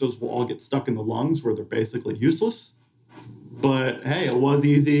dendritic cells will all get stuck in the lungs where they're basically useless. But hey, it was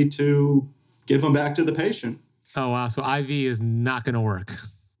easy to give them back to the patient. Oh, wow. So IV is not going to work.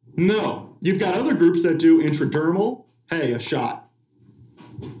 No. You've got other groups that do intradermal. Hey, a shot.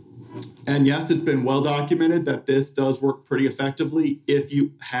 And yes, it's been well documented that this does work pretty effectively if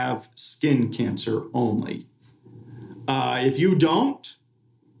you have skin cancer only. If you don't,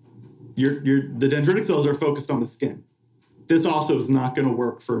 the dendritic cells are focused on the skin. This also is not going to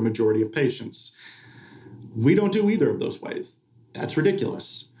work for a majority of patients. We don't do either of those ways. That's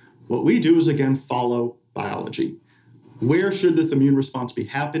ridiculous. What we do is, again, follow biology. Where should this immune response be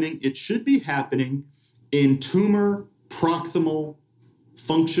happening? It should be happening in tumor proximal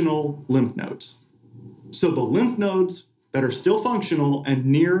functional lymph nodes. So the lymph nodes that are still functional and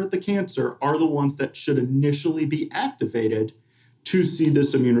near the cancer are the ones that should initially be activated to see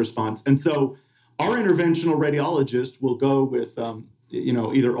this immune response. And so our interventional radiologist will go with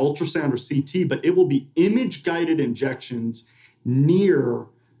either ultrasound or CT, but it will be image-guided injections near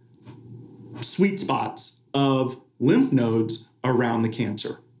sweet spots of lymph nodes around the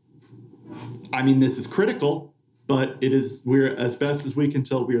cancer. I mean, this is critical, but we're, as best as we can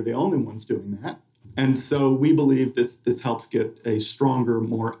tell, we are the only ones doing that. And so we believe this helps get a stronger,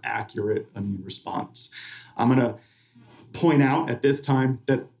 more accurate immune response. I'm going to point out at this time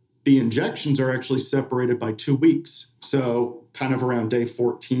that the injections are actually separated by 2 weeks. So kind of around day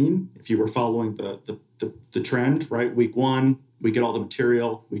 14, if you were following the trend, right? Week 1, we get all the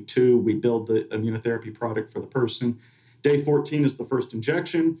material. Week 2, we build the immunotherapy product for the person. Day 14 is the first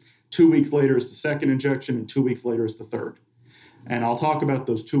injection. 2 weeks later is the second injection, and 2 weeks later is the third. And I'll talk about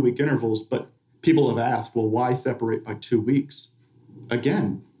those 2-week intervals, but people have asked, well, why separate by 2 weeks?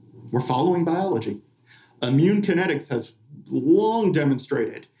 Again, we're following biology. Immune kinetics has long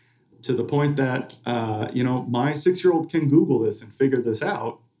demonstrated, to the point that, my 6-year-old can Google this and figure this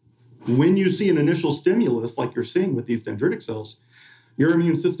out. When you see an initial stimulus, like you're seeing with these dendritic cells, your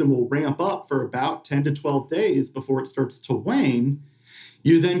immune system will ramp up for about 10 to 12 days before it starts to wane.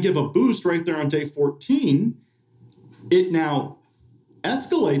 You then give a boost right there on day 14. It now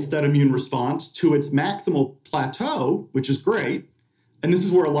escalates that immune response to its maximal plateau, which is great. And this is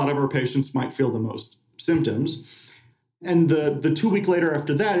where a lot of our patients might feel the most symptoms. And the 2 week later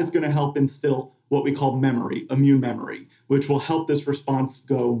after that is going to help instill what we call memory, immune memory, which will help this response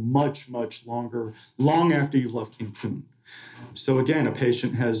go much, much longer, long after you've left Cancun. So again, a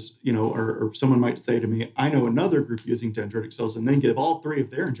patient has, or someone might say to me, I know another group using dendritic cells, and they give all 3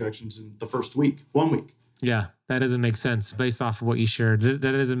 of their injections in the first week, 1 week. Yeah, that doesn't make sense based off of what you shared. That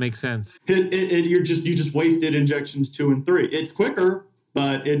doesn't make sense. You just wasted injections 2 and 3. It's quicker,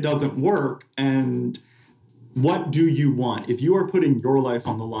 but it doesn't work. And what do you want? If you are putting your life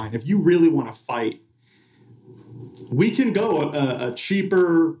on the line, if you really want to fight, we can go a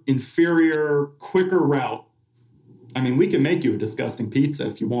cheaper, inferior, quicker route. I mean, we can make you a disgusting pizza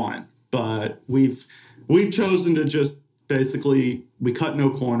if you want, but we've chosen to just basically, we cut no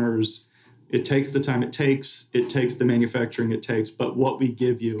corners. It takes the time it takes the manufacturing it takes, but what we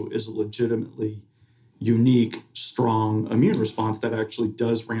give you is a legitimately unique, strong immune response that actually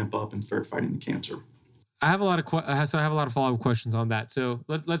does ramp up and start fighting the cancer. I have a lot of follow-up questions on that. So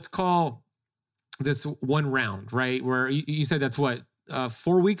let's call this one round, right? Where you said that's what,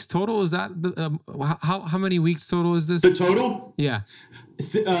 4 weeks total? Is that how many weeks total is this? The total? Yeah.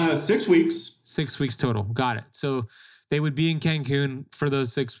 6 weeks. 6 weeks total. Got it. So they would be in Cancun for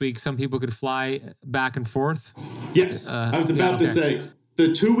those 6 weeks. Some people could fly back and forth. Yes. I was about to say,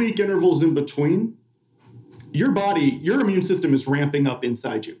 the 2 week intervals in between, your immune system is ramping up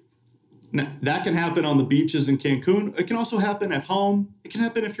inside you. Now, that can happen on the beaches in Cancun. It can also happen at home. It can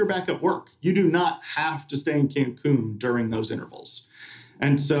happen if you're back at work. You do not have to stay in Cancun during those intervals.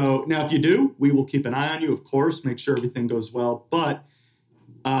 And so now if you do, we will keep an eye on you, of course, make sure everything goes well. But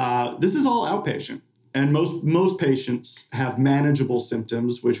this is all outpatient. And most patients have manageable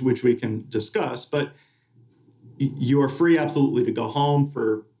symptoms, which we can discuss. But you are free absolutely to go home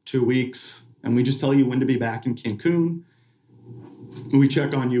for 2 weeks. And we just tell you when to be back in Cancun. We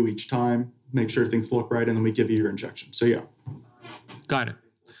check on you each time, make sure things look right, and then we give you your injection. So yeah. Got it.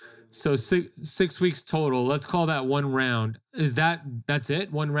 So 6 weeks total. Let's call that one round. That's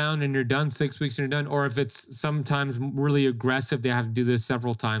it? One round and you're done? 6 weeks and you're done? Or if it's sometimes really aggressive, they have to do this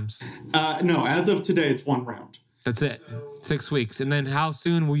several times? No, as of today, it's one round. That's it. 6 weeks. And then how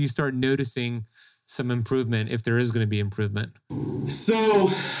soon will you start noticing some improvement, if there is going to be improvement? So,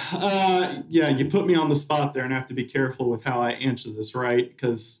 yeah, you put me on the spot there, and I have to be careful with how I answer this, right?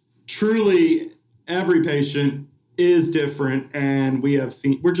 Because truly every patient is different, and we have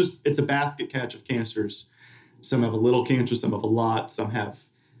seen, it's a basket catch of cancers. Some have a little cancer, some have a lot, some have,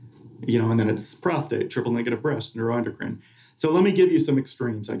 and then it's prostate, triple negative breast, neuroendocrine. So let me give you some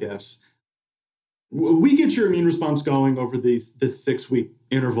extremes, I guess. We get your immune response going over this 6-week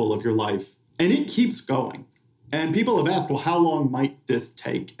interval of your life, and it keeps going. And people have asked, well, how long might this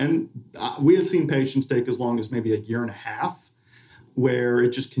take? And we have seen patients take as long as maybe a year and a half, where it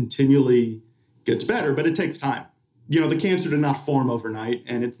just continually gets better, but it takes time. The cancer did not form overnight,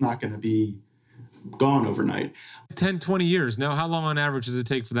 and it's not going to be gone overnight. 10, 20 years. Now, how long on average does it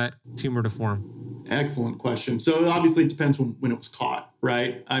take for that tumor to form? Excellent question. So obviously it depends when it was caught,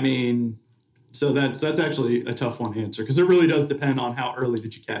 right? So that's actually a tough one to answer, because it really does depend on how early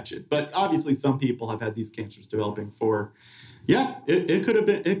did you catch it. But obviously some people have had these cancers developing for, it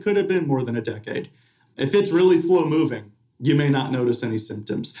could have been more than a decade. If it's really slow moving, you may not notice any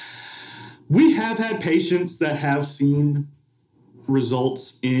symptoms. We have had patients that have seen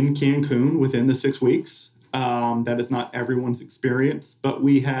results in Cancun within the 6 weeks. That is not everyone's experience, but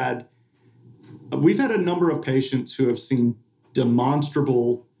we've had a number of patients who have seen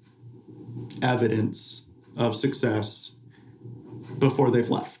demonstrable evidence of success before they've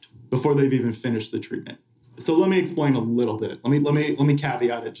left, before they've even finished the treatment. So let me explain a little bit. Let me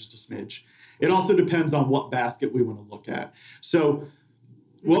caveat it just a smidge. It also depends on what basket we want to look at. So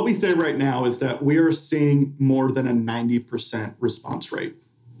what we say right now is that we are seeing more than a 90% response rate.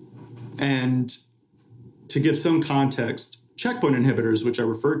 And to give some context, checkpoint inhibitors, which I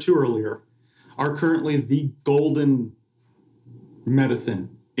referred to earlier, are currently the golden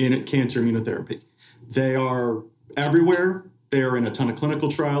medicine in cancer immunotherapy. They are everywhere. They are in a ton of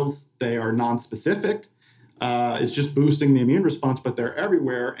clinical trials. They are non-specific. It's just boosting the immune response, but they're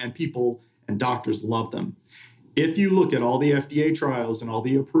everywhere, and people and doctors love them. If you look at all the FDA trials and all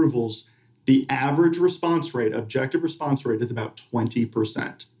the approvals, the average response rate, objective response rate, is about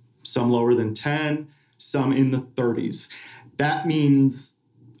 20%. Some lower than 10, some in the 30s. That means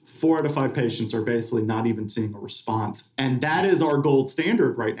 4 out of 5 patients are basically not even seeing a response. And that is our gold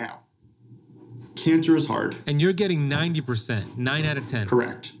standard right now. Cancer is hard. And you're getting 90%, 9 out of 10.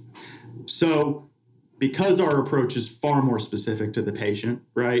 Correct. So because our approach is far more specific to the patient,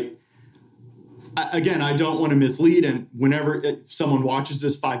 right? Again, I don't want to mislead, and whenever someone watches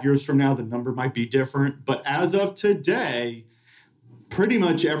this 5 years from now, the number might be different. But as of today, pretty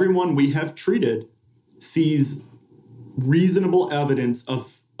much everyone we have treated sees reasonable evidence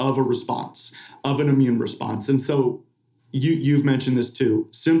of a response, of an immune response. And so you've mentioned this too.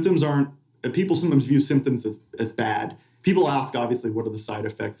 People sometimes view symptoms as bad. People ask, obviously, what are the side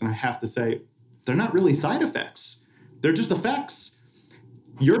effects? And I have to say, they're not really side effects. They're just effects.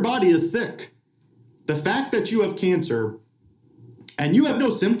 Your body is sick. The fact that you have cancer and you have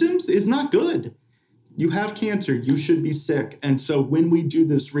no symptoms is not good. You have cancer, you should be sick. And so when we do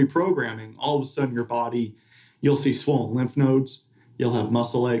this reprogramming, all of a sudden your body, you'll see swollen lymph nodes, you'll have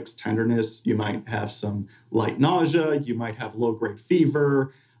muscle aches, tenderness, you might have some light nausea, you might have low-grade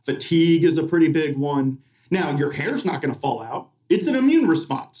fever, fatigue is a pretty big one. Now, your hair's not going to fall out. It's an immune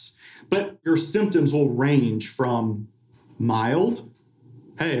response. But your symptoms will range from mild,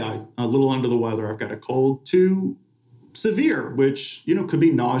 hey, I'm a little under the weather, I've got a cold, to severe, which, could be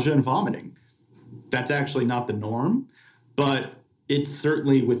nausea and vomiting. That's actually not the norm, but it's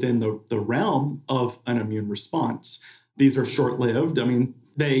certainly within the realm of an immune response. These are short-lived.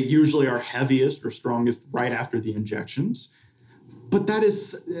 They usually are heaviest or strongest right after the injections. But that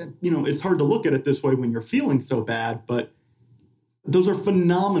is, it's hard to look at it this way when you're feeling so bad, but those are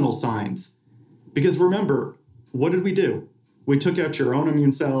phenomenal signs. Because remember, what did we do? We took out your own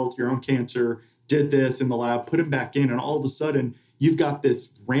immune cells, your own cancer, did this in the lab, put them back in, and all of a sudden, you've got this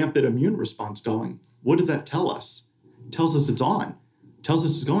rampant immune response going. What does that tell us? It tells us it's on. It tells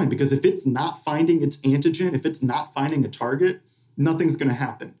us it's going, because if it's not finding its antigen, if it's not finding a target, nothing's going to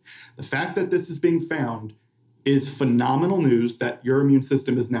happen. The fact that this is being found is phenomenal news that your immune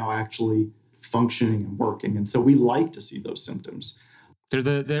system is now actually functioning and working. And so we like to see those symptoms.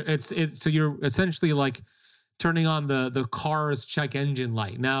 So you're essentially like turning on the car's check engine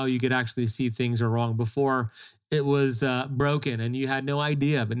light. Now you could actually see things are wrong. Before, it was broken and you had no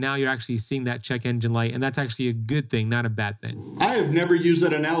idea, but now you're actually seeing that check engine light, and that's actually a good thing, not a bad thing. I have never used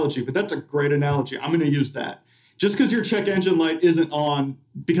that analogy, but that's a great analogy. I'm going to use that. Just because your check engine light isn't on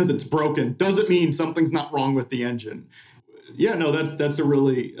because it's broken doesn't mean something's not wrong with the engine. Yeah, no, that's a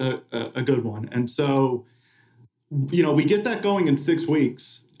really a good one. And so, we get that going in 6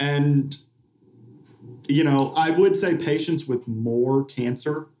 weeks. And, I would say patients with more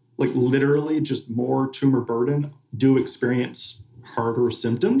cancer, like literally just more tumor burden, do experience harder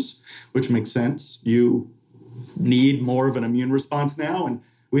symptoms, which makes sense. You need more of an immune response now. And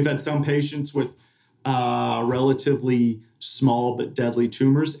we've had some patients with relatively small but deadly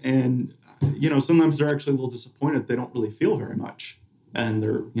tumors. And, sometimes they're actually a little disappointed. They don't really feel very much. And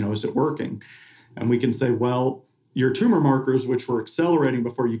they're, is it working? And we can say, well, your tumor markers, which were accelerating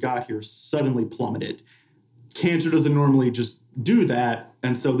before you got here, suddenly plummeted. Cancer doesn't normally just do that.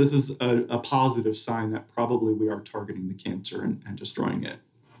 And so this is a positive sign that probably we are targeting the cancer and destroying it.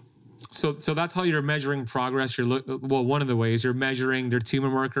 So that's how you're measuring progress. One of the ways you're measuring their tumor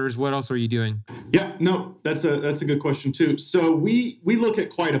markers. What else are you doing? Yeah, no, that's a good question too. So we look at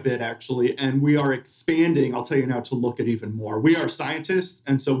quite a bit actually, and we are expanding, I'll tell you now, to look at even more. We are scientists,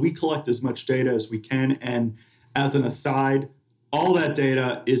 and so we collect as much data as we can. And as an aside, all that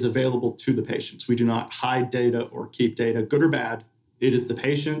data is available to the patients. We do not hide data or keep data, good or bad. It is the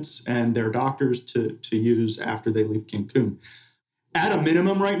patients and their doctors to use after they leave Cancun. At a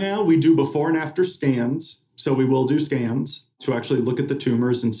minimum right now, we do before and after scans. So we will do scans to actually look at the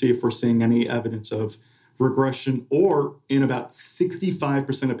tumors and see if we're seeing any evidence of regression, or in about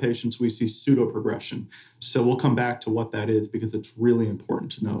 65% of patients, we see pseudoprogression. So we'll come back to what that is because it's really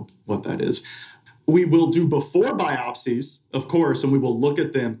important to know what that is. We will do before biopsies, of course, and we will look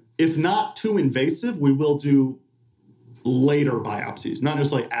at them. If not too invasive, we will do later biopsies, not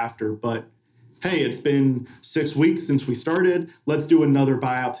necessarily after, but hey, it's been 6 weeks since we started. Let's do another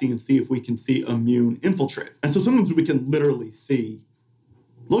biopsy and see if we can see immune infiltrate. And so sometimes we can literally see,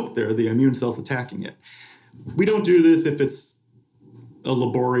 look, there are the immune cells attacking it. We don't do this if it's a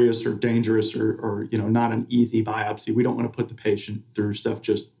laborious or dangerous or not an easy biopsy. We don't want to put the patient through stuff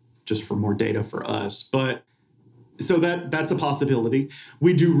just for more data for us. But so that's a possibility.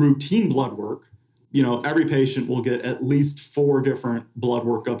 We do routine blood work. Every patient will get at least 4 different blood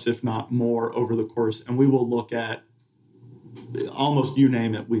workups, if not more, over the course. And we will look at almost, you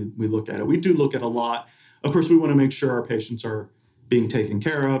name it, we look at it. We do look at a lot. Of course, we want to make sure our patients are being taken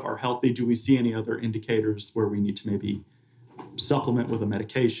care of, are healthy. Do we see any other indicators where we need to maybe supplement with a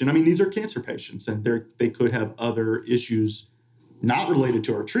medication? I mean, these are cancer patients, and they could have other issues not related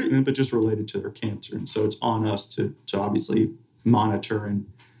to our treatment, but just related to their cancer. And so it's on us to obviously monitor and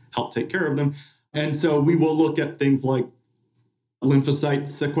help take care of them. And so we will look at things like lymphocyte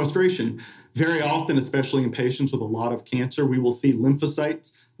sequestration. Very often, especially in patients with a lot of cancer, we will see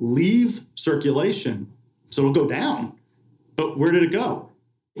lymphocytes leave circulation. So it'll go down. But where did it go?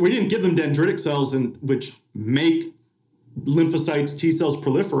 We didn't give them dendritic cells, which make lymphocytes, T cells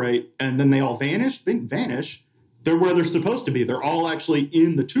proliferate, and then they all vanish. They didn't vanish. They're where they're supposed to be. They're all actually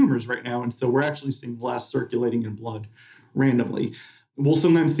in the tumors right now. And so we're actually seeing less circulating in blood randomly. We'll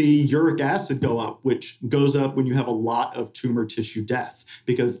sometimes see uric acid go up, which goes up when you have a lot of tumor tissue death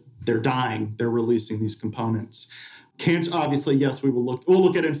because they're dying. They're releasing these components. Cancer, obviously, yes, we'll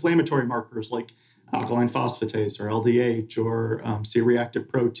look at inflammatory markers like alkaline phosphatase or LDH or C-reactive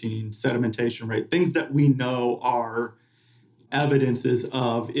protein, sedimentation rate, things that we know are evidences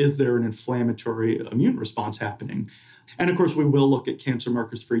of, is there an inflammatory immune response happening? And of course, we will look at cancer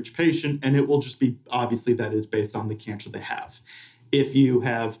markers for each patient, and it will just be, obviously, that is based on the cancer they have. If you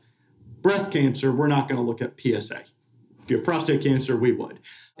have breast cancer, we're not going to look at PSA. If you have prostate cancer, we would.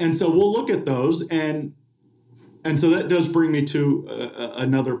 And so we'll look at those. And so that does bring me to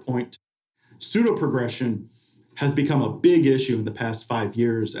another point. Pseudoprogression has become a big issue in the past 5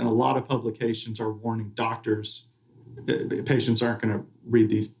 years, and a lot of publications are warning doctors. Patients aren't going to read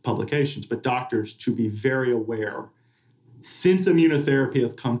these publications, but doctors to be very aware. Since immunotherapy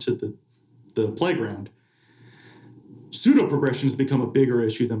has come to the playground, pseudoprogression has become a bigger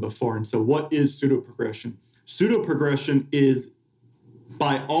issue than before. And so what is pseudoprogression? Pseudoprogression is,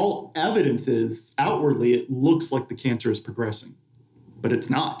 by all evidences, outwardly, it looks like the cancer is progressing, but it's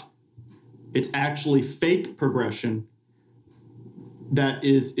not. It's actually fake progression that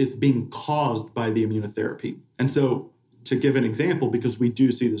is being caused by the immunotherapy. And so to give an example, because we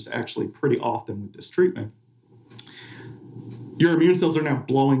do see this actually pretty often with this treatment, your immune cells are now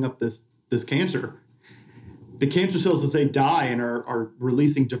blowing up this cancer. The cancer cells, as they die and are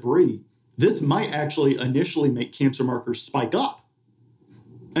releasing debris, this might actually initially make cancer markers spike up.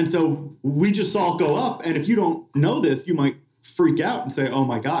 And so we just saw it go up. And if you don't know this, you might freak out and say, oh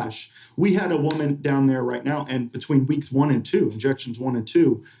my gosh. We had a woman down there right now, and between weeks 1 and 2, injections 1 and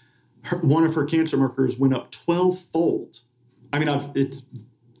 2, one of her cancer markers went up 12-fold. I mean,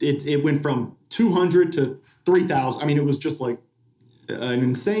 it went from 200 to 3,000. I mean, it was just like an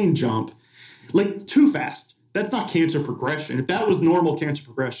insane jump, like too fast. That's not cancer progression. If that was normal cancer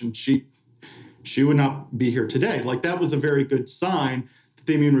progression, she would not be here today. Like, that was a very good sign that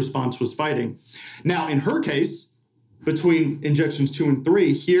the immune response was fighting. Now, in her case, between injections 2 and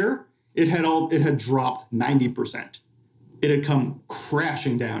 3, here it had dropped 90%. It had come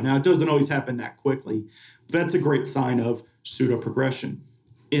crashing down. Now, it doesn't always happen that quickly. That's a great sign of pseudoprogression.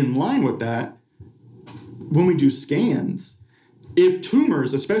 In line with that, when we do scans, if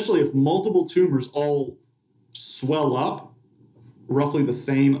tumors, especially if multiple tumors all swell up roughly the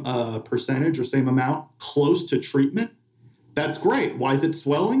same percentage or same amount close to treatment, that's great. Why is it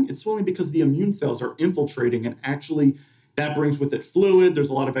swelling? It's swelling because the immune cells are infiltrating, and actually that brings with it fluid. There's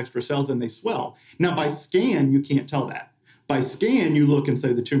a lot of extra cells and they swell. Now, by scan, you can't tell that. By scan, you look and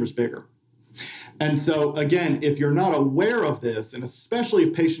say the tumor's bigger. And so, again, if you're not aware of this, and especially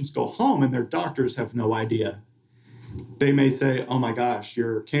if patients go home and their doctors have no idea, they may say, oh my gosh,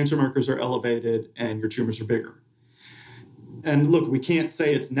 your cancer markers are elevated and your tumors are bigger. And look, we can't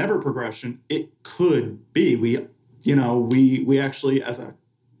say it's never progression. It could be. We actually, as a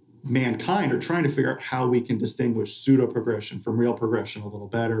mankind, are trying to figure out how we can distinguish pseudo-progression from real progression a little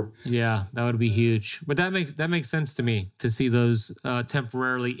better. Yeah, that would be huge. But that makes sense to me, to see those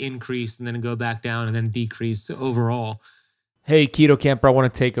temporarily increase and then go back down and then decrease overall. Hey, Keto Camper, I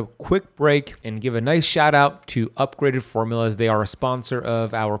want to take a quick break and give a nice shout out to Upgraded Formulas. They are a sponsor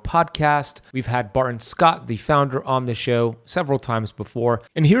of our podcast. We've had Barton Scott, the founder, on the show several times before.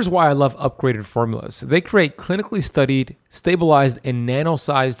 And here's why I love Upgraded Formulas. They create clinically studied, stabilized, and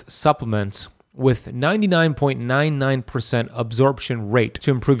nano-sized supplements with 99.99% absorption rate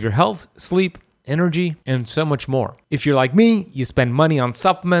to improve your health, sleep, energy, and so much more. If you're like me, you spend money on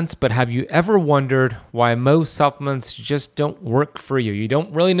supplements, but have you ever wondered why most supplements just don't work for you? You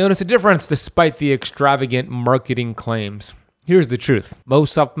don't really notice a difference despite the extravagant marketing claims. Here's the truth.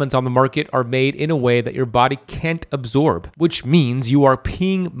 Most supplements on the market are made in a way that your body can't absorb, which means you are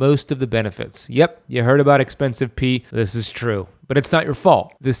peeing most of the benefits. Yep, you heard about expensive pee. This is true. But it's not your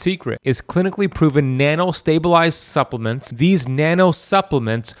fault. The secret is clinically proven nano-stabilized supplements. These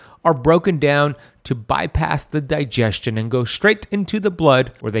nano-supplements are broken down to bypass the digestion and go straight into the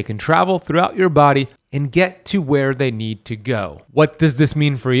blood, where they can travel throughout your body and get to where they need to go. What does this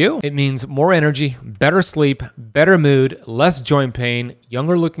mean for you? It means more energy, better sleep, better mood, less joint pain,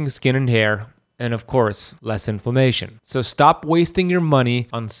 younger looking skin and hair, and of course, less inflammation. So stop wasting your money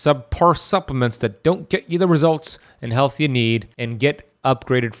on subpar supplements that don't get you the results and health you need, and get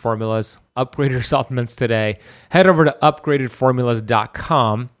Upgraded Formulas. Upgrade your supplements today. Head over to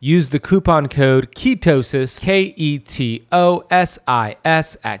upgradedformulas.com. Use the coupon code KETOSIS, KETOSIS,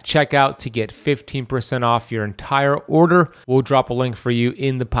 at checkout to get 15% off your entire order. We'll drop a link for you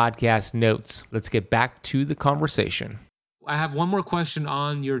in the podcast notes. Let's get back to the conversation. I have one more question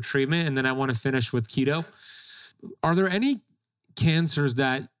on your treatment, and then I want to finish with keto. Are there any cancers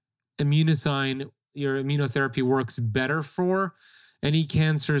that your immunotherapy works better for? Any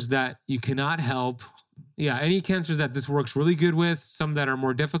cancers that you cannot help? Yeah, any cancers that this works really good with, some that are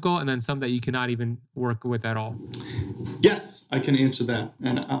more difficult, and then some that you cannot even work with at all? Yes, I can answer that.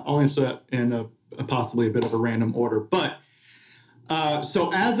 And I'll answer that in possibly a bit of a random order. But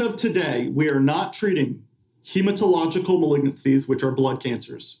so as of today, we are not treating hematological malignancies, which are blood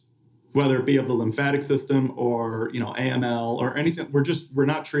cancers, whether it be of the lymphatic system or AML or anything. We're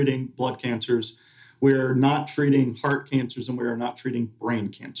not treating blood cancers. We're not treating heart cancers, and we are not treating brain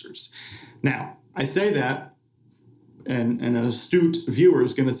cancers. Now, I say that, and an astute viewer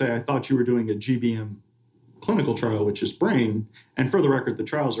is going to say, I thought you were doing a GBM clinical trial, which is brain. And for the record, the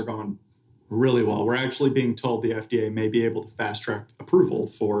trials are going really well. We're actually being told the FDA may be able to fast track approval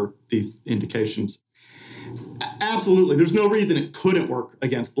for these indications. Absolutely. There's no reason it couldn't work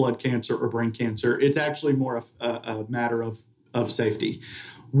against blood cancer or brain cancer. It's actually more of a matter of safety.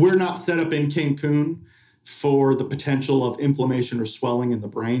 We're not set up in Cancun for the potential of inflammation or swelling in the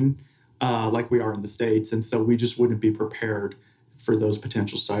brain like we are in the States. And so we just wouldn't be prepared for those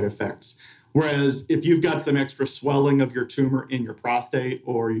potential side effects. Whereas if you've got some extra swelling of your tumor in your prostate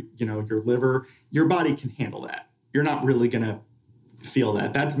or your liver, your body can handle that. You're not really going to feel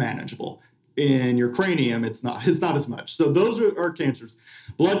that. That's manageable. In your cranium, it's not as much. So those are cancers.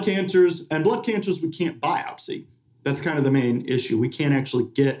 Blood cancers we can't biopsy. That's kind of the main issue. We can't actually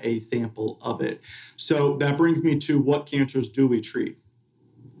get a sample of it. So that brings me to, what cancers do we treat?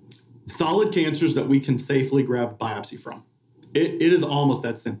 solid cancers that we can safely grab biopsy from. It is almost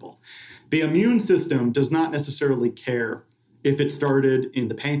that simple. The immune system does not necessarily care if it started in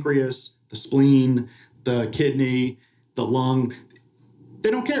the pancreas, the spleen, the kidney, the lung.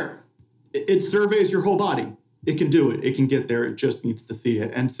 They don't care. It surveys your whole body. It can do it. It can get there. It just needs to see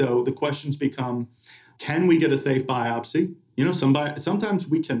it. And so the questions become, can we get a safe biopsy? Sometimes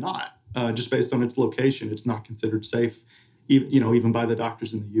we cannot, just based on its location. It's not considered safe, even by the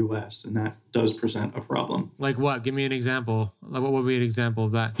doctors in the U.S., and that does present a problem. Like what? Give me an example. Like what would be an example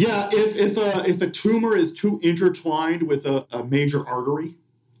of that? Yeah, if a tumor is too intertwined with a major artery,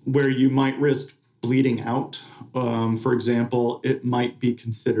 where you might risk bleeding out, for example, it might be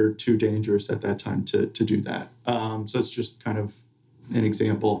considered too dangerous at that time to do that. So it's just kind of an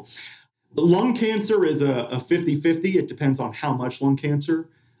example. Lung cancer is a 50-50. It depends on how much lung cancer.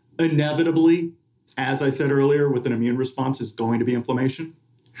 Inevitably, as I said earlier, with an immune response is going to be inflammation.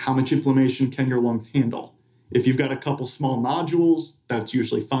 How much inflammation can your lungs handle? If you've got a couple small nodules, that's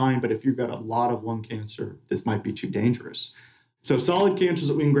usually fine. But if you've got a lot of lung cancer, this might be too dangerous. So solid cancers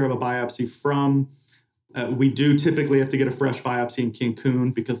that we can grab a biopsy from, we do typically have to get a fresh biopsy in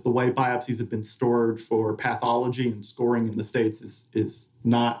Cancun because the way biopsies have been stored for pathology and scoring in the States is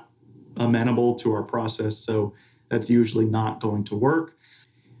not amenable to our process. So that's usually not going to work.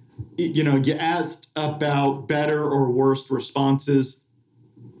 You asked about better or worse responses.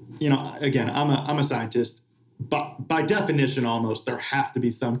 Again, I'm a scientist, but by definition, almost there have to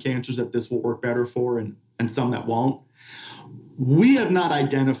be some cancers that this will work better for and some that won't. We have not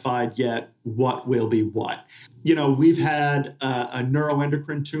identified yet what will be what. We've had a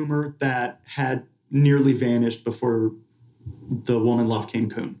neuroendocrine tumor that had nearly vanished before the woman left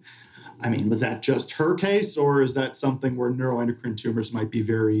Cancun. I mean, was that just her case, or is that something where neuroendocrine tumors might be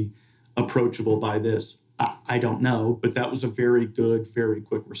very approachable by this? I don't know, but that was a very good, very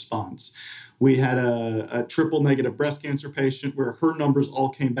quick response. We had a triple negative breast cancer patient where her numbers all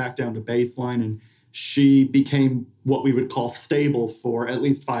came back down to baseline, and she became what we would call stable for at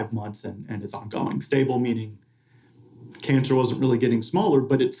least 5 months and is ongoing. Stable meaning cancer wasn't really getting smaller,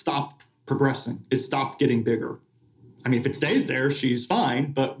 but it stopped progressing. It stopped getting bigger. I mean, if it stays there, she's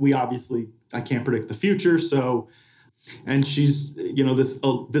fine, but I can't predict the future. So, and she's,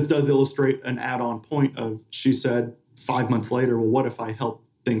 this does illustrate an add-on point of, she said 5 months later, well, what if I help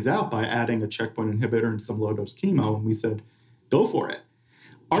things out by adding a checkpoint inhibitor and some low-dose chemo? And we said, go for it.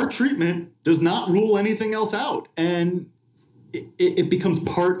 Our treatment does not rule anything else out. And it becomes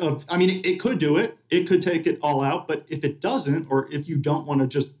part of, it could do it. It could take it all out. But if it doesn't, or if you don't want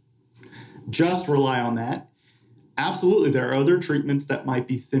to just rely on that, absolutely, there are other treatments that might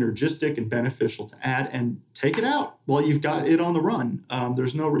be synergistic and beneficial to add, and take it out while you've got it on the run.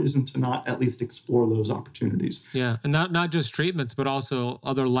 There's no reason to not at least explore those opportunities. Yeah, and not just treatments, but also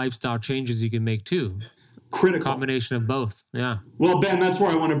other lifestyle changes you can make too. Critical. Combination of both. Yeah. Well, Ben, that's where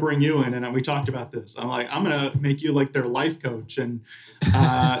I want to bring you in. And we talked about this. I'm going to make you like their life coach and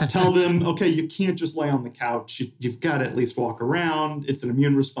tell them, okay, you can't just lay on the couch. You've got to at least walk around. It's an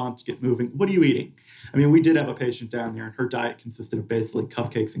immune response. Get moving. What are you eating? I mean, we did have a patient down there, and her diet consisted of basically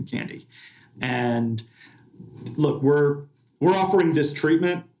cupcakes and candy. And look, we're offering this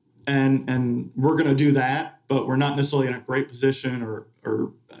treatment, and we're going to do that, but we're not necessarily in a great position or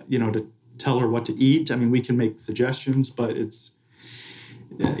to tell her what to eat. I mean, we can make suggestions, but it's,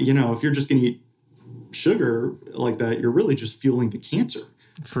 if you're just going to eat sugar like that, you're really just fueling the cancer.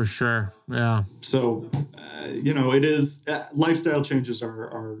 For sure. Yeah. So, it is, lifestyle changes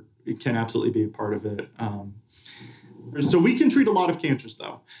can absolutely be a part of it. So we can treat a lot of cancers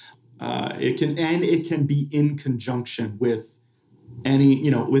though. It can be in conjunction with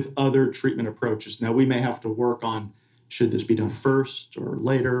with other treatment approaches. Now we may have to work on, should this be done first or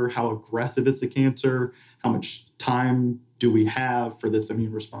later? How aggressive is the cancer? How much time do we have for this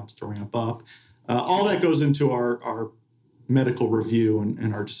immune response to ramp up? All that goes into our medical review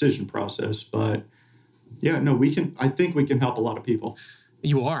and our decision process. But I think we can help a lot of people.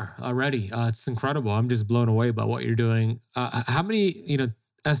 You are already. It's incredible. I'm just blown away by what you're doing. How many,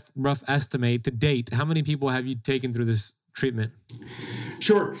 rough estimate to date, how many people have you taken through this treatment?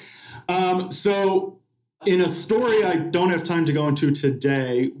 Sure. So in a story I don't have time to go into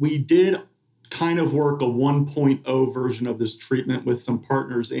today, we did kind of work a 1.0 version of this treatment with some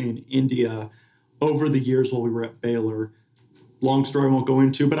partners in India over the years while we were at Baylor. Long story I won't go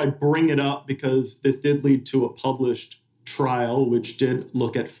into, but I bring it up because this did lead to a published trial, which did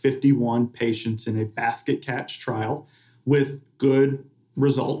look at 51 patients in a basket catch trial with good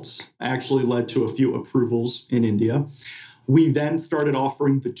results, actually led to a few approvals in India. We then started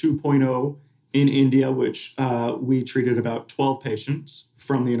offering the 2.0 in India, which we treated about 12 patients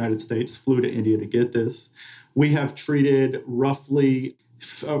from the United States, flew to India to get this. We have treated roughly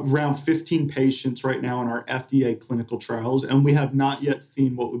around 15 patients right now in our FDA clinical trials, and we have not yet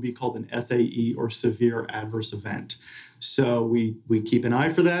seen what would be called an SAE or severe adverse event. So we keep an eye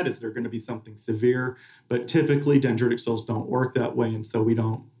for that. Is there going to be something severe? But typically dendritic cells don't work that way, and so we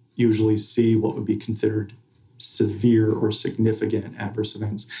don't usually see what would be considered severe or significant adverse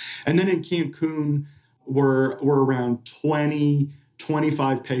events. And then in Cancun, we're around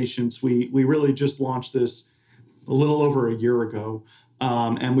 25 patients. We really just launched this a little over a year ago.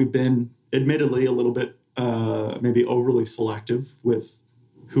 And we've been admittedly a little bit maybe overly selective with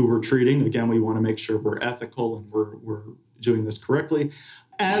who we're treating. Again, we want to make sure we're ethical and we're doing this correctly.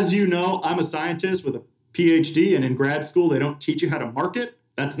 As you know, I'm a scientist with a PhD, and in grad school, they don't teach you how to market.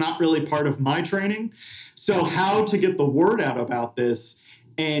 That's not really part of my training. So how to get the word out about this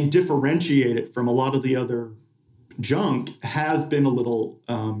and differentiate it from a lot of the other junk has been a little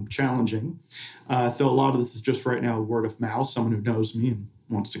challenging. So a lot of this is just right now word of mouth, someone who knows me and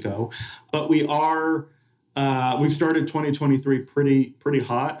wants to go. But we've started 2023 pretty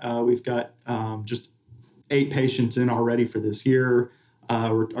hot. We've got just 8 patients in already for this year.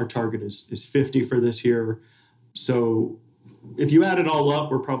 Our target is 50 for this year. So if you add it all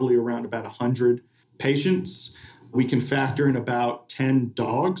up, we're probably around about 100 patients. We can factor in about 10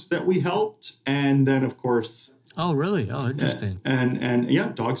 dogs that we helped. And then, of course... Oh, really? Oh, interesting. And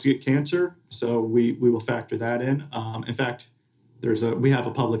yeah, dogs get cancer. So we will factor that in. In fact, we have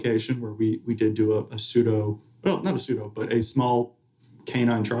a publication where we did do a small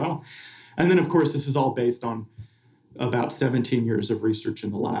canine trial. And then, of course, this is all based on about 17 years of research in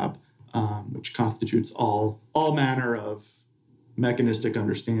the lab, which constitutes all manner of mechanistic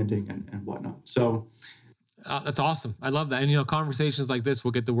understanding and whatnot. So that's awesome. I love that. And, conversations like this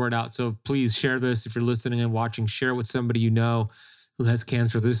will get the word out. So please share this. If you're listening and watching, share it with somebody you know who has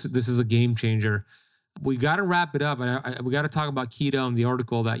cancer. This is a game changer. We got to wrap it up. And we got to talk about keto and the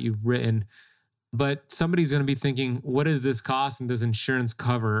article that you've written. But somebody's going to be thinking, what does this cost? And does insurance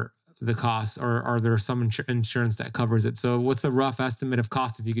cover the cost? Or are there some insurance that covers it? So what's the rough estimate of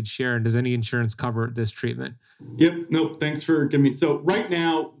cost if you could share? And does any insurance cover this treatment? Yep. No, thanks for giving me. So right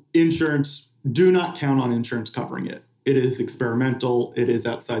now, insurance, do not count on insurance covering it. It is experimental. It is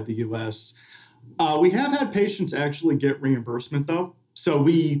outside the US. We have had patients actually get reimbursement though. So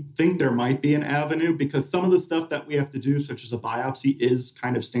we think there might be an avenue because some of the stuff that we have to do, such as a biopsy, is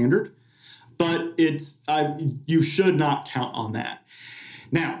kind of standard, but you should not count on that.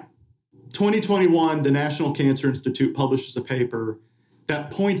 Now, 2021, the National Cancer Institute publishes a paper that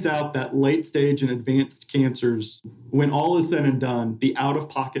points out that late stage and advanced cancers, when all is said and done, the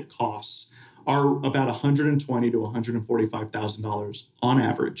out-of-pocket costs are about $120,000 to $145,000 on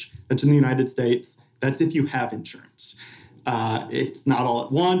average. That's in the United States. That's if you have insurance. It's not all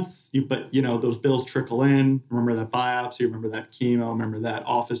at once, but those bills trickle in. Remember that biopsy, remember that chemo, remember that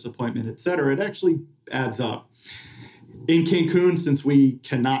office appointment, et cetera. It actually adds up. In Cancun, since we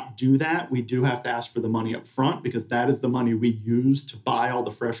cannot do that, we do have to ask for the money up front because that is the money we use to buy all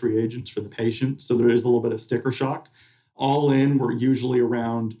the fresh reagents for the patient. So there is a little bit of sticker shock. All in, we're usually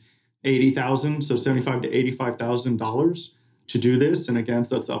around $80,000, so $75,000 to $85,000 to do this. And again,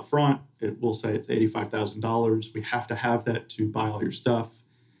 so that's up front. We'll say it's $85,000. We have to have that to buy all your stuff.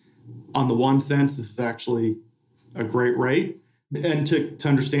 On the one sense, this is actually a great rate. And to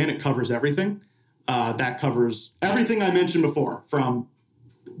understand, it covers everything. That covers everything I mentioned before, from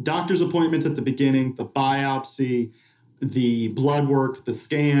doctor's appointments at the beginning, the biopsy, the blood work, the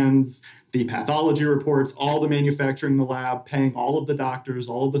scans, the pathology reports, all the manufacturing in the lab, paying all of the doctors,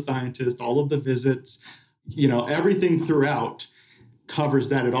 all of the scientists, all of the visits, everything throughout covers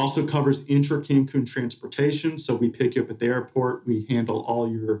that. It also covers intra-Cancun transportation. So we pick you up at the airport. We handle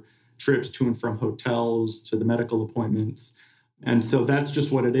all your trips to and from hotels to the medical appointments. And so that's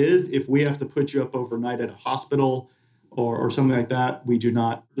just what it is. If we have to put you up overnight at a hospital or something like that, we do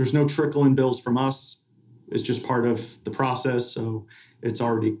not. There's no trickle-in bills from us. It's just part of the process. So it's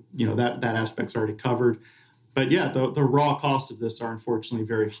already, that aspect's already covered. But yeah, the raw costs of this are unfortunately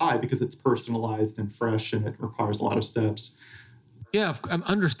very high because it's personalized and fresh and it requires a lot of steps. Yeah,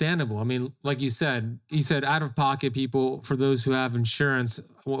 understandable. I mean, like you said out-of-pocket people, for those who have insurance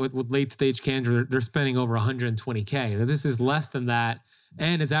with late-stage cancer, they're spending over $120K. This is less than that,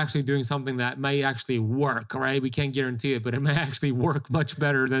 and it's actually doing something that may actually work, right? We can't guarantee it, but it may actually work much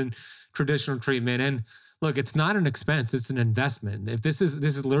better than traditional treatment. And look, it's not an expense, it's an investment. If this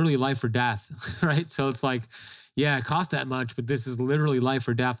is literally life or death, right? So it's like, yeah, it costs that much, but this is literally life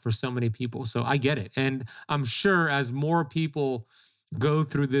or death for so many people. So I get it. And I'm sure as more people go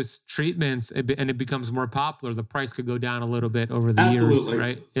through this treatments and it becomes more popular, the price could go down a little bit over the Absolutely. years,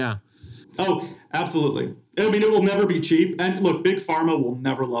 right? Yeah. Oh, absolutely. I mean, it will never be cheap. And look, big pharma will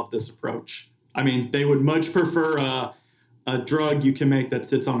never love this approach. I mean, they would much prefer a drug you can make that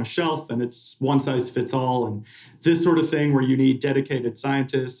sits on a shelf and it's one size fits all. And this sort of thing where you need dedicated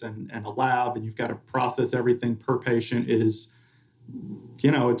scientists and a lab and you've got to process everything per patient is,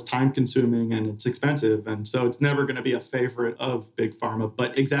 it's time consuming and it's expensive. And so it's never going to be a favorite of big pharma.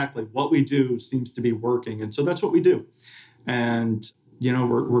 But exactly what we do seems to be working. And so that's what we do. And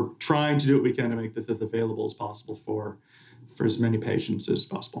we're trying to do what we can to make this as available as possible for as many patients as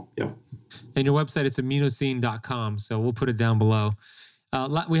possible. Yeah. And your website, it's immunoscene.com. So we'll put it down below.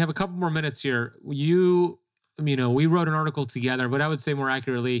 We have a couple more minutes here. We wrote an article together, but I would say more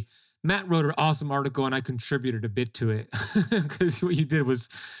accurately, Matt wrote an awesome article and I contributed a bit to it because what you did was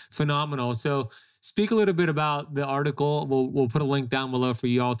phenomenal. So speak a little bit about the article. We'll put a link down below for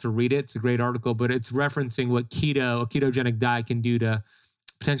you all to read it. It's a great article, but it's referencing what a ketogenic diet can do to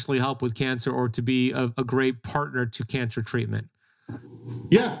potentially help with cancer or to be a great partner to cancer treatment.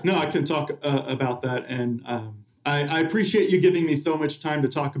 Yeah, no, I can talk about that. And I appreciate you giving me so much time to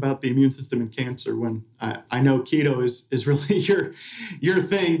talk about the immune system and cancer when I know keto is really your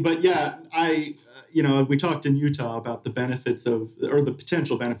thing. But yeah, we talked in Utah about the benefits or the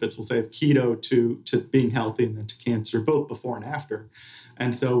potential benefits, we'll say, of keto to being healthy and then to cancer, both before and after.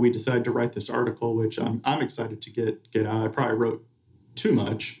 And so we decided to write this article, which I'm excited to get out. I probably wrote too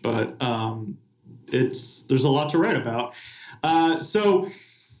much, but there's a lot to write about. So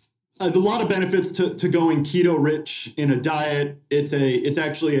there's a lot of benefits to going keto rich in a diet. It's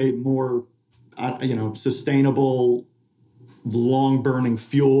actually a more sustainable, long burning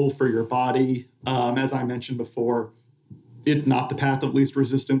fuel for your body. As I mentioned before, it's not the path of least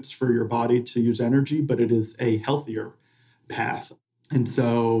resistance for your body to use energy, but it is a healthier path. And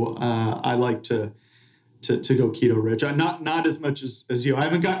so I like to go keto rich. Not as much as you. I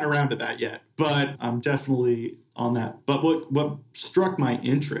haven't gotten around to that yet, but I'm definitely on that. But what struck my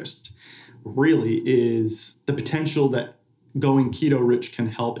interest really is the potential that going keto rich can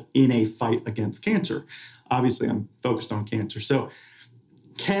help in a fight against cancer. Obviously, I'm focused on cancer. So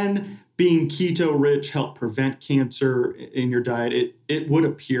can being keto rich help prevent cancer in your diet? It would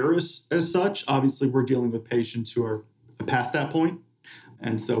appear as such. Obviously, we're dealing with patients who are past that point.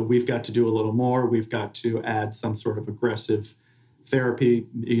 And so we've got to do a little more. We've got to add some sort of aggressive therapy,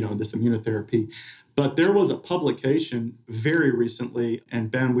 this immunotherapy. But there was a publication very recently,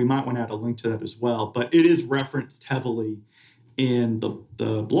 and Ben, we might want to add a link to that as well, but it is referenced heavily in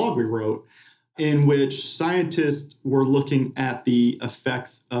the blog we wrote, in which scientists were looking at the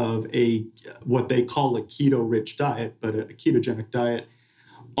effects of what they call a keto-rich diet, but a ketogenic diet,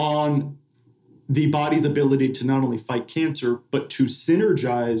 on the body's ability to not only fight cancer, but to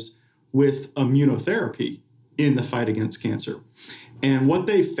synergize with immunotherapy in the fight against cancer. And what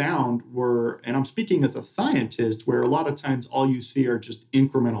they found were, and I'm speaking as a scientist, where a lot of times all you see are just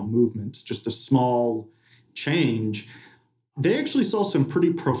incremental movements, just a small change. They actually saw some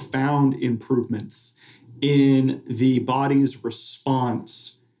pretty profound improvements in the body's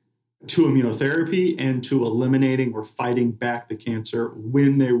response to immunotherapy and to eliminating or fighting back the cancer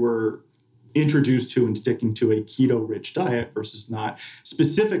when they were introduced to and sticking to a keto-rich diet versus not,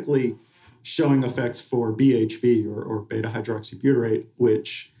 specifically showing effects for BHB or beta-hydroxybutyrate,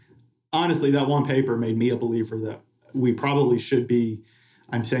 which honestly, that one paper made me a believer that we probably should be,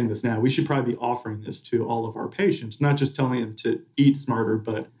 I'm saying this now, we should probably be offering this to all of our patients, not just telling them to eat smarter,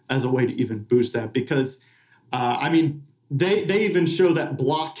 but as a way to even boost that. Because, they even show that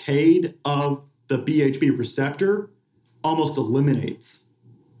blockade of the BHB receptor almost eliminates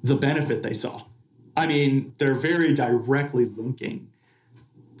the benefit they saw. They're very directly linking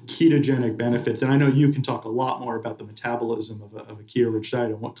ketogenic benefits. And I know you can talk a lot more about the metabolism of a keto-rich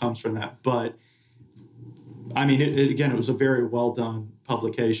diet and what comes from that. But it was a very well done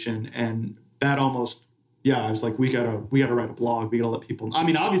publication. And that almost, I was like, we gotta write a blog. We gotta let people,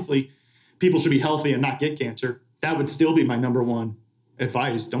 obviously people should be healthy and not get cancer. That would still be my number one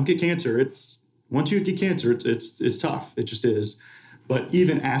advice. Don't get cancer. Once you get cancer, it's tough. It just is. But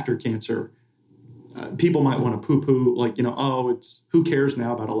even after cancer, people might want to poo-poo, it's who cares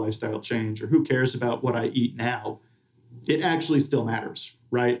now about a lifestyle change, or who cares about what I eat now? It actually still matters,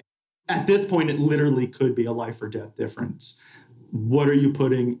 right? At this point, it literally could be a life or death difference. What are you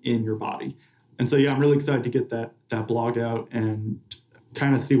putting in your body? And so, I'm really excited to get that blog out and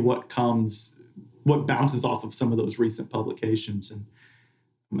kind of see what bounces off of some of those recent publications, and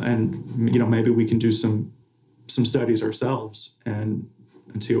maybe we can do some studies ourselves and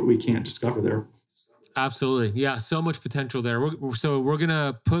see what we can't discover there. Absolutely. Yeah. So much potential there. So we're going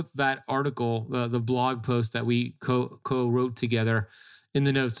to put that article, the blog post that we co-wrote together in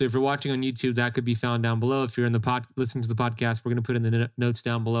the notes. So if you're watching on YouTube, that could be found down below. If you're in the listening to the podcast, we're going to put in the notes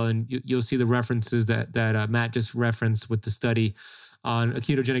down below, and you'll see the references that Matt just referenced with the study on a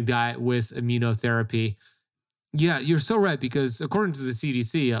ketogenic diet with immunotherapy. Yeah, you're so right, because according to the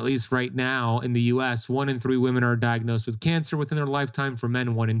CDC, at least right now in the US, 1 in 3 women are diagnosed with cancer within their lifetime. For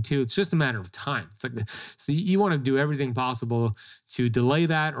men, 1 in 2. It's just a matter of time. It's like, so you want to do everything possible to delay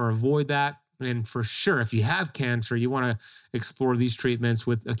that or avoid that. And for sure, if you have cancer, you want to explore these treatments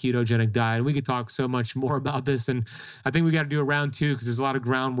with a ketogenic diet. And we could talk so much more about this. And I think we got to do a round 2, because there's a lot of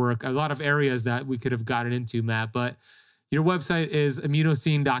groundwork, a lot of areas that we could have gotten into, Matt. But your website is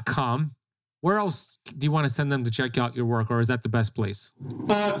immunoscene.com. Where else do you want to send them to check out your work, or is that the best place?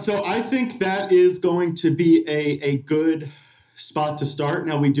 So I think that is going to be a good spot to start.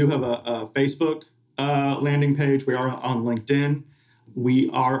 Now, we do have a Facebook landing page. We are on LinkedIn. We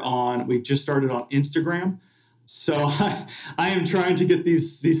just started on Instagram. So I am trying to get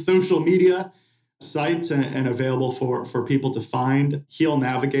these social media sites and available for people to find. Heal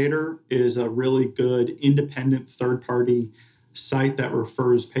Navigator is a really good independent third-party site that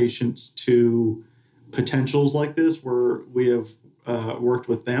refers patients to potentials like this, where we have worked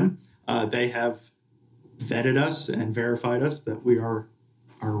with them. They have vetted us and verified us that we are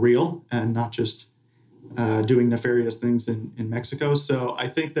real and not just doing nefarious things in Mexico. So I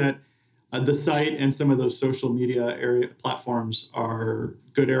think that the site and some of those social media area platforms are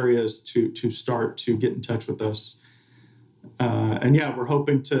good areas to start to get in touch with us. And yeah, we're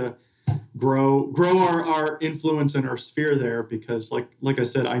hoping to grow our influence and our sphere there, because like I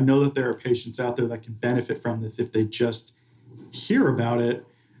said, I know that there are patients out there that can benefit from this if they just hear about it.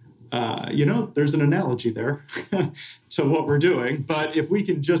 There's an analogy there to what we're doing, but if we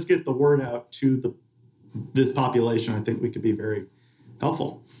can just get the word out to this population, I think we could be very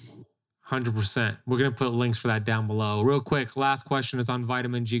helpful. 100%. We're going to put links for that down below. Real quick, last question is on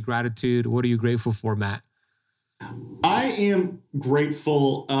vitamin G gratitude. What are you grateful for, Matt? I am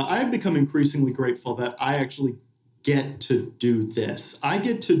grateful. I have become increasingly grateful that I actually get to do this. I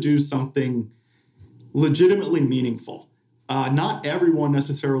get to do something legitimately meaningful. Not everyone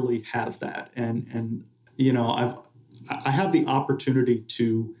necessarily has that. And I have the opportunity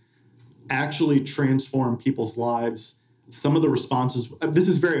to actually transform people's lives. Some of the responses, this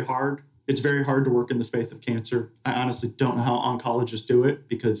is very hard. It's very hard to work in the space of cancer. I honestly don't know how oncologists do it,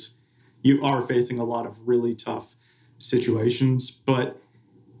 because you are facing a lot of really tough situations, but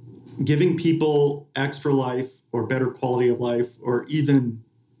giving people extra life or better quality of life, or even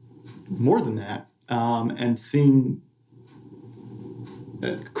more than that, and seeing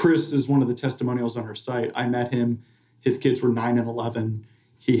Chris is one of the testimonials on our site. I met him. His kids were 9 and 11.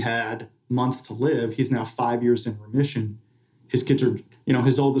 He had months to live. He's now 5 years in remission. His kids are,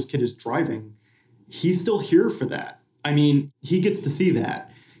 his oldest kid is driving. He's still here for that. I mean, he gets to see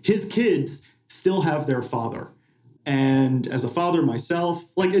that. His kids still have their father. And as a father myself,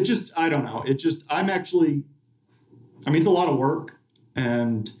 I don't know. It's a lot of work,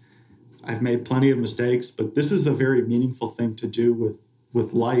 and I've made plenty of mistakes, but this is a very meaningful thing to do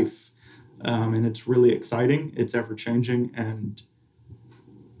with life. And it's really exciting. It's ever changing. And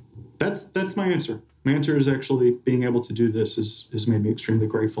that's my answer. My answer is actually being able to do this has made me extremely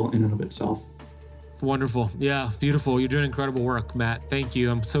grateful in and of itself. Wonderful. Yeah, beautiful. You're doing incredible work, Matt. Thank you.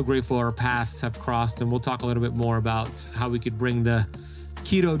 I'm so grateful our paths have crossed, and we'll talk a little bit more about how we could bring the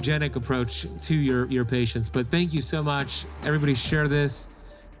ketogenic approach to your patients. But thank you so much. Everybody share this.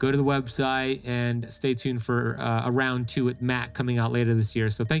 Go to the website and stay tuned for a round 2 with Matt coming out later this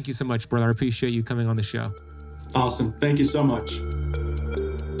year. So thank you so much, brother. I appreciate you coming on the show. Awesome. Thank you so much.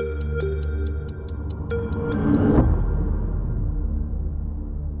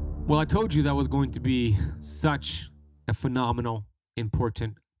 Well, I told you that was going to be such a phenomenal,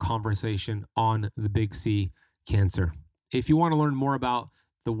 important conversation on the Big C cancer. If you want to learn more about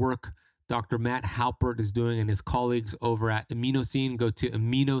the work Dr. Matt Halpert is doing and his colleagues over at Immunoscene, go to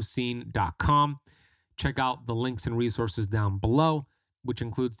immunoscene.com. Check out the links and resources down below, which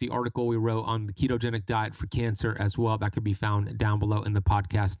includes the article we wrote on the ketogenic diet for cancer as well. That could be found down below in the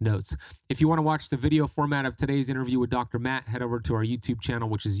podcast notes. If you want to watch the video format of today's interview with Dr. Matt, head over to our YouTube channel,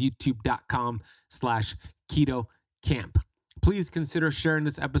 which is youtube.com/KetoCamp. Please consider sharing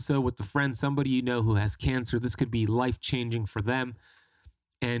this episode with a friend, somebody you know who has cancer. This could be life-changing for them.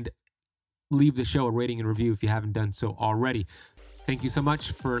 And leave the show a rating and review if you haven't done so already. Thank you so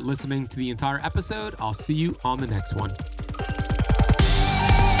much for listening to the entire episode. I'll see you on the next one.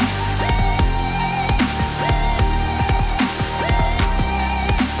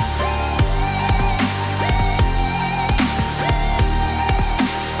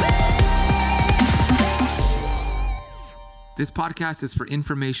 This podcast is for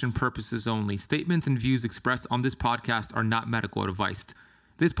information purposes only. Statements and views expressed on this podcast are not medical advice.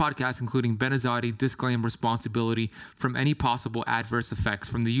 This podcast, including Ben Azadi, disclaims responsibility from any possible adverse effects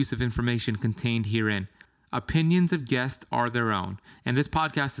from the use of information contained herein. Opinions of guests are their own, and this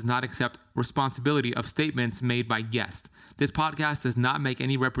podcast does not accept responsibility of statements made by guests. This podcast does not make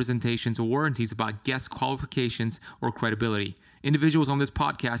any representations or warranties about guest qualifications or credibility. Individuals on this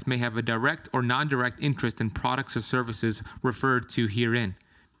podcast may have a direct or non-direct interest in products or services referred to herein.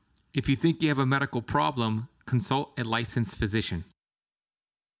 If you think you have a medical problem, consult a licensed physician.